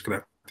gonna change, it's gonna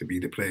have to be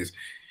the players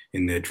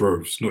in their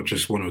droves, not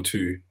just one or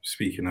two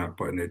speaking out,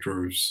 but in their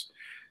droves,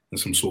 and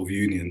some sort of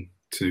union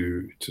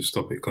to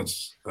stop it.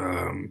 Because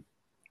FIFA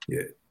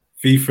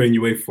and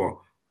UEFA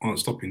aren't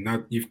stopping.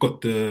 Now you've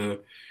got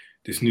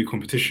this new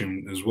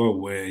competition as well,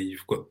 where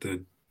you've got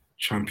the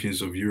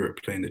champions of Europe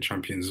playing the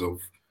champions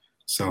of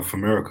South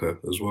America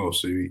as well.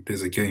 So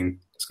there's a game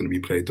that's going to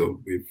be played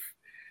with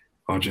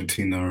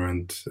Argentina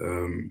and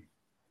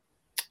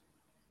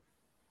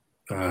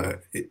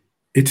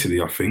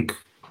Italy, I think,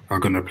 are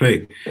going to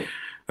play.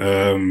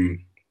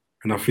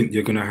 And I think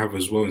you're going to have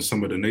as well in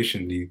some of the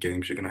Nation League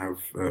games, you're going to have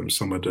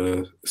some of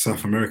the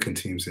South American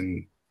teams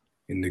in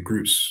the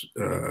groups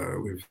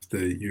with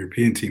the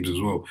European teams as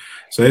well.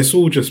 So it's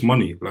all just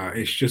money. Like,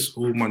 it's just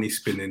all money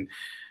spinning.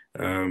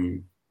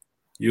 You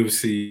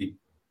obviously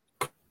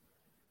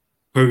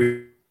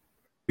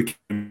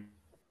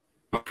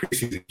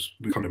pre-season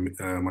become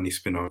a money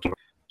spinner.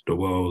 The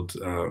world,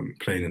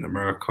 playing in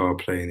America,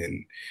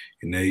 playing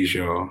in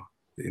Asia,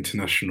 the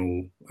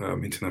international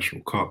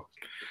cup.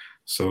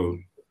 So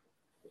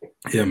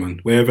yeah, man,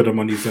 wherever the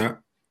money's at,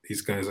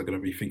 these guys are going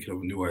to be thinking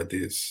of new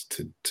ideas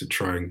to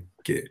try and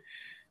get,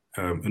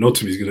 and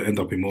ultimately it's going to end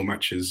up in more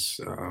matches,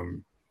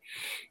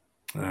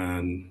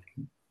 and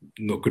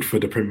not good for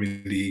the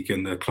Premier League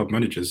and the club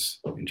managers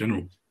in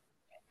general.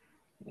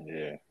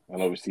 Yeah,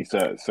 and obviously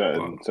certain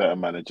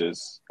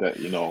managers that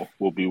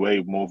will be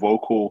way more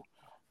vocal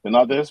than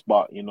others,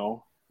 but it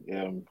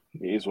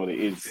is what it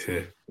is.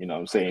 Yeah. You know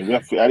what I'm saying? We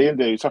have to, at the end of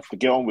the day, we just have to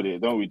get on with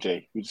it, don't we,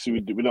 Jay? We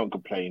don't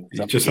complain.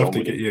 You just have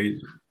to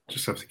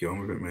get on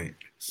with it, mate.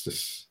 It's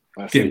just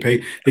getting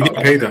paid. They get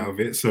paid out of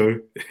it, so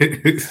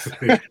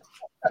they're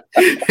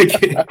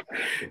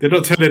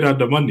not turning down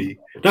the money.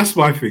 That's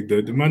my thing,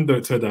 though. The man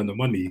don't turn down the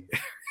money.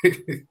 So.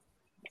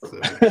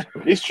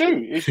 It's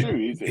true. It's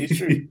true.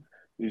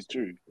 It's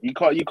true. You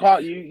can't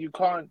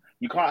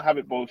have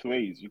it both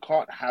ways. You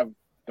can't have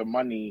the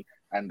money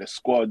and the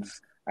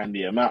squads and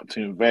the amount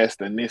to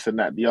invest and this and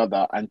that, the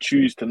other, and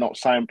choose to not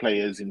sign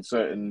players in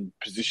certain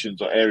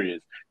positions or areas,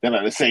 then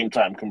at the same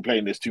time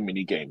complain there's too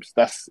many games.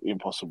 That's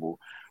impossible.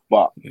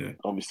 But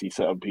obviously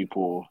certain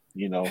people,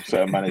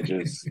 certain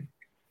managers,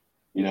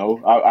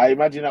 I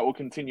imagine that will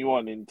continue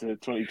on into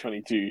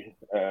 2022.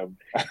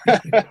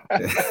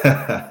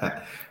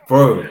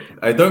 Bro,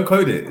 I don't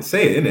code it.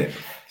 Say it, innit?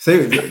 Say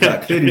it.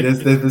 Like, clearly,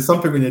 there's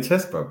something on your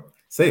chest, bro.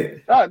 Say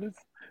it.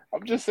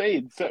 I'm just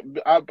saying.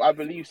 I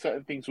believe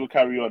certain things will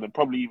carry on and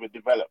probably even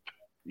develop.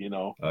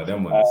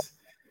 Them ones.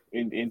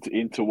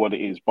 Into what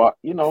it is. But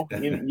you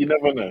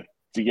never know.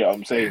 Do you get what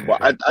I'm saying?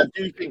 But I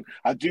do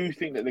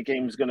think that the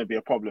game is going to be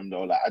a problem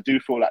though. Like, I do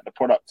feel like the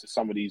product of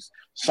some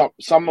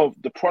of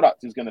the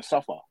product is going to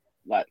suffer.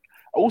 Like,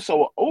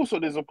 also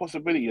there's a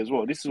possibility as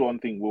well. This is one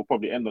thing we'll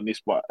probably end on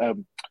this, but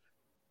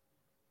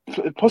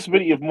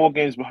possibility of more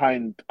games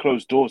behind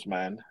closed doors,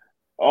 man.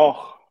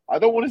 Oh, I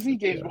don't want to see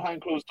games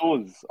behind closed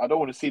doors. I don't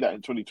want to see that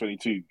in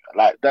 2022.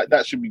 Like,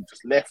 that should be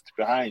just left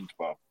behind,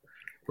 bro.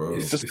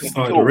 It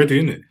started already,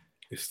 isn't it?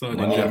 It started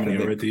in Germany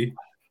already.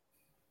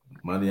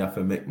 Money have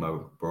to make, my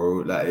bro.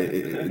 Like,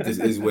 it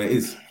just is where it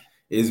is.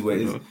 It is where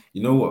it is.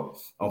 You know what?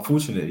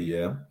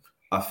 Unfortunately,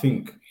 I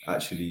think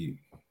actually,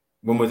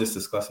 when we're just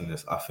discussing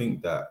this, I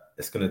think that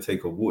it's going to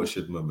take a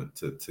watershed moment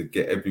to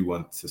get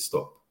everyone to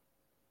stop.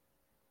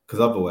 Because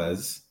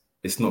otherwise,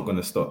 it's not going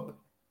to stop.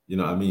 You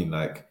know what I mean?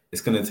 Like,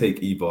 it's going to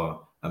take either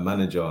a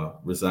manager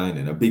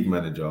resigning, a big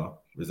manager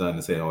resigning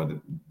and saying,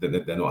 oh,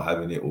 they're not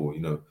having it, or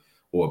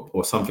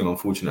or something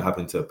unfortunate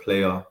happened to a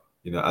player,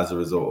 as a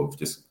result of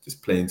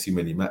just playing too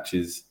many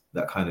matches,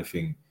 that kind of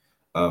thing.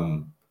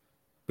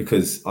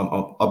 Because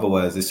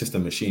otherwise, it's just a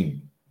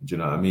machine. Do you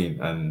know what I mean?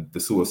 And the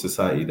sort of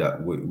society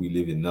that we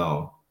live in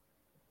now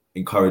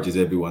encourages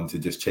everyone to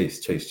just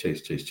chase.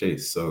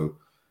 So,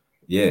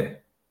 yeah,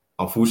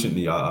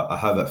 unfortunately, I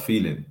have that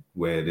feeling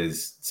where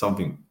there's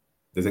going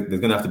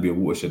to have to be a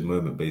watershed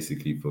moment,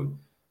 basically,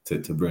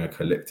 to bring a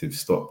collective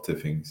stop to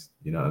things.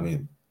 You know what I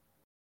mean?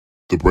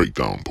 The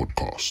Breakdown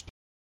Podcast.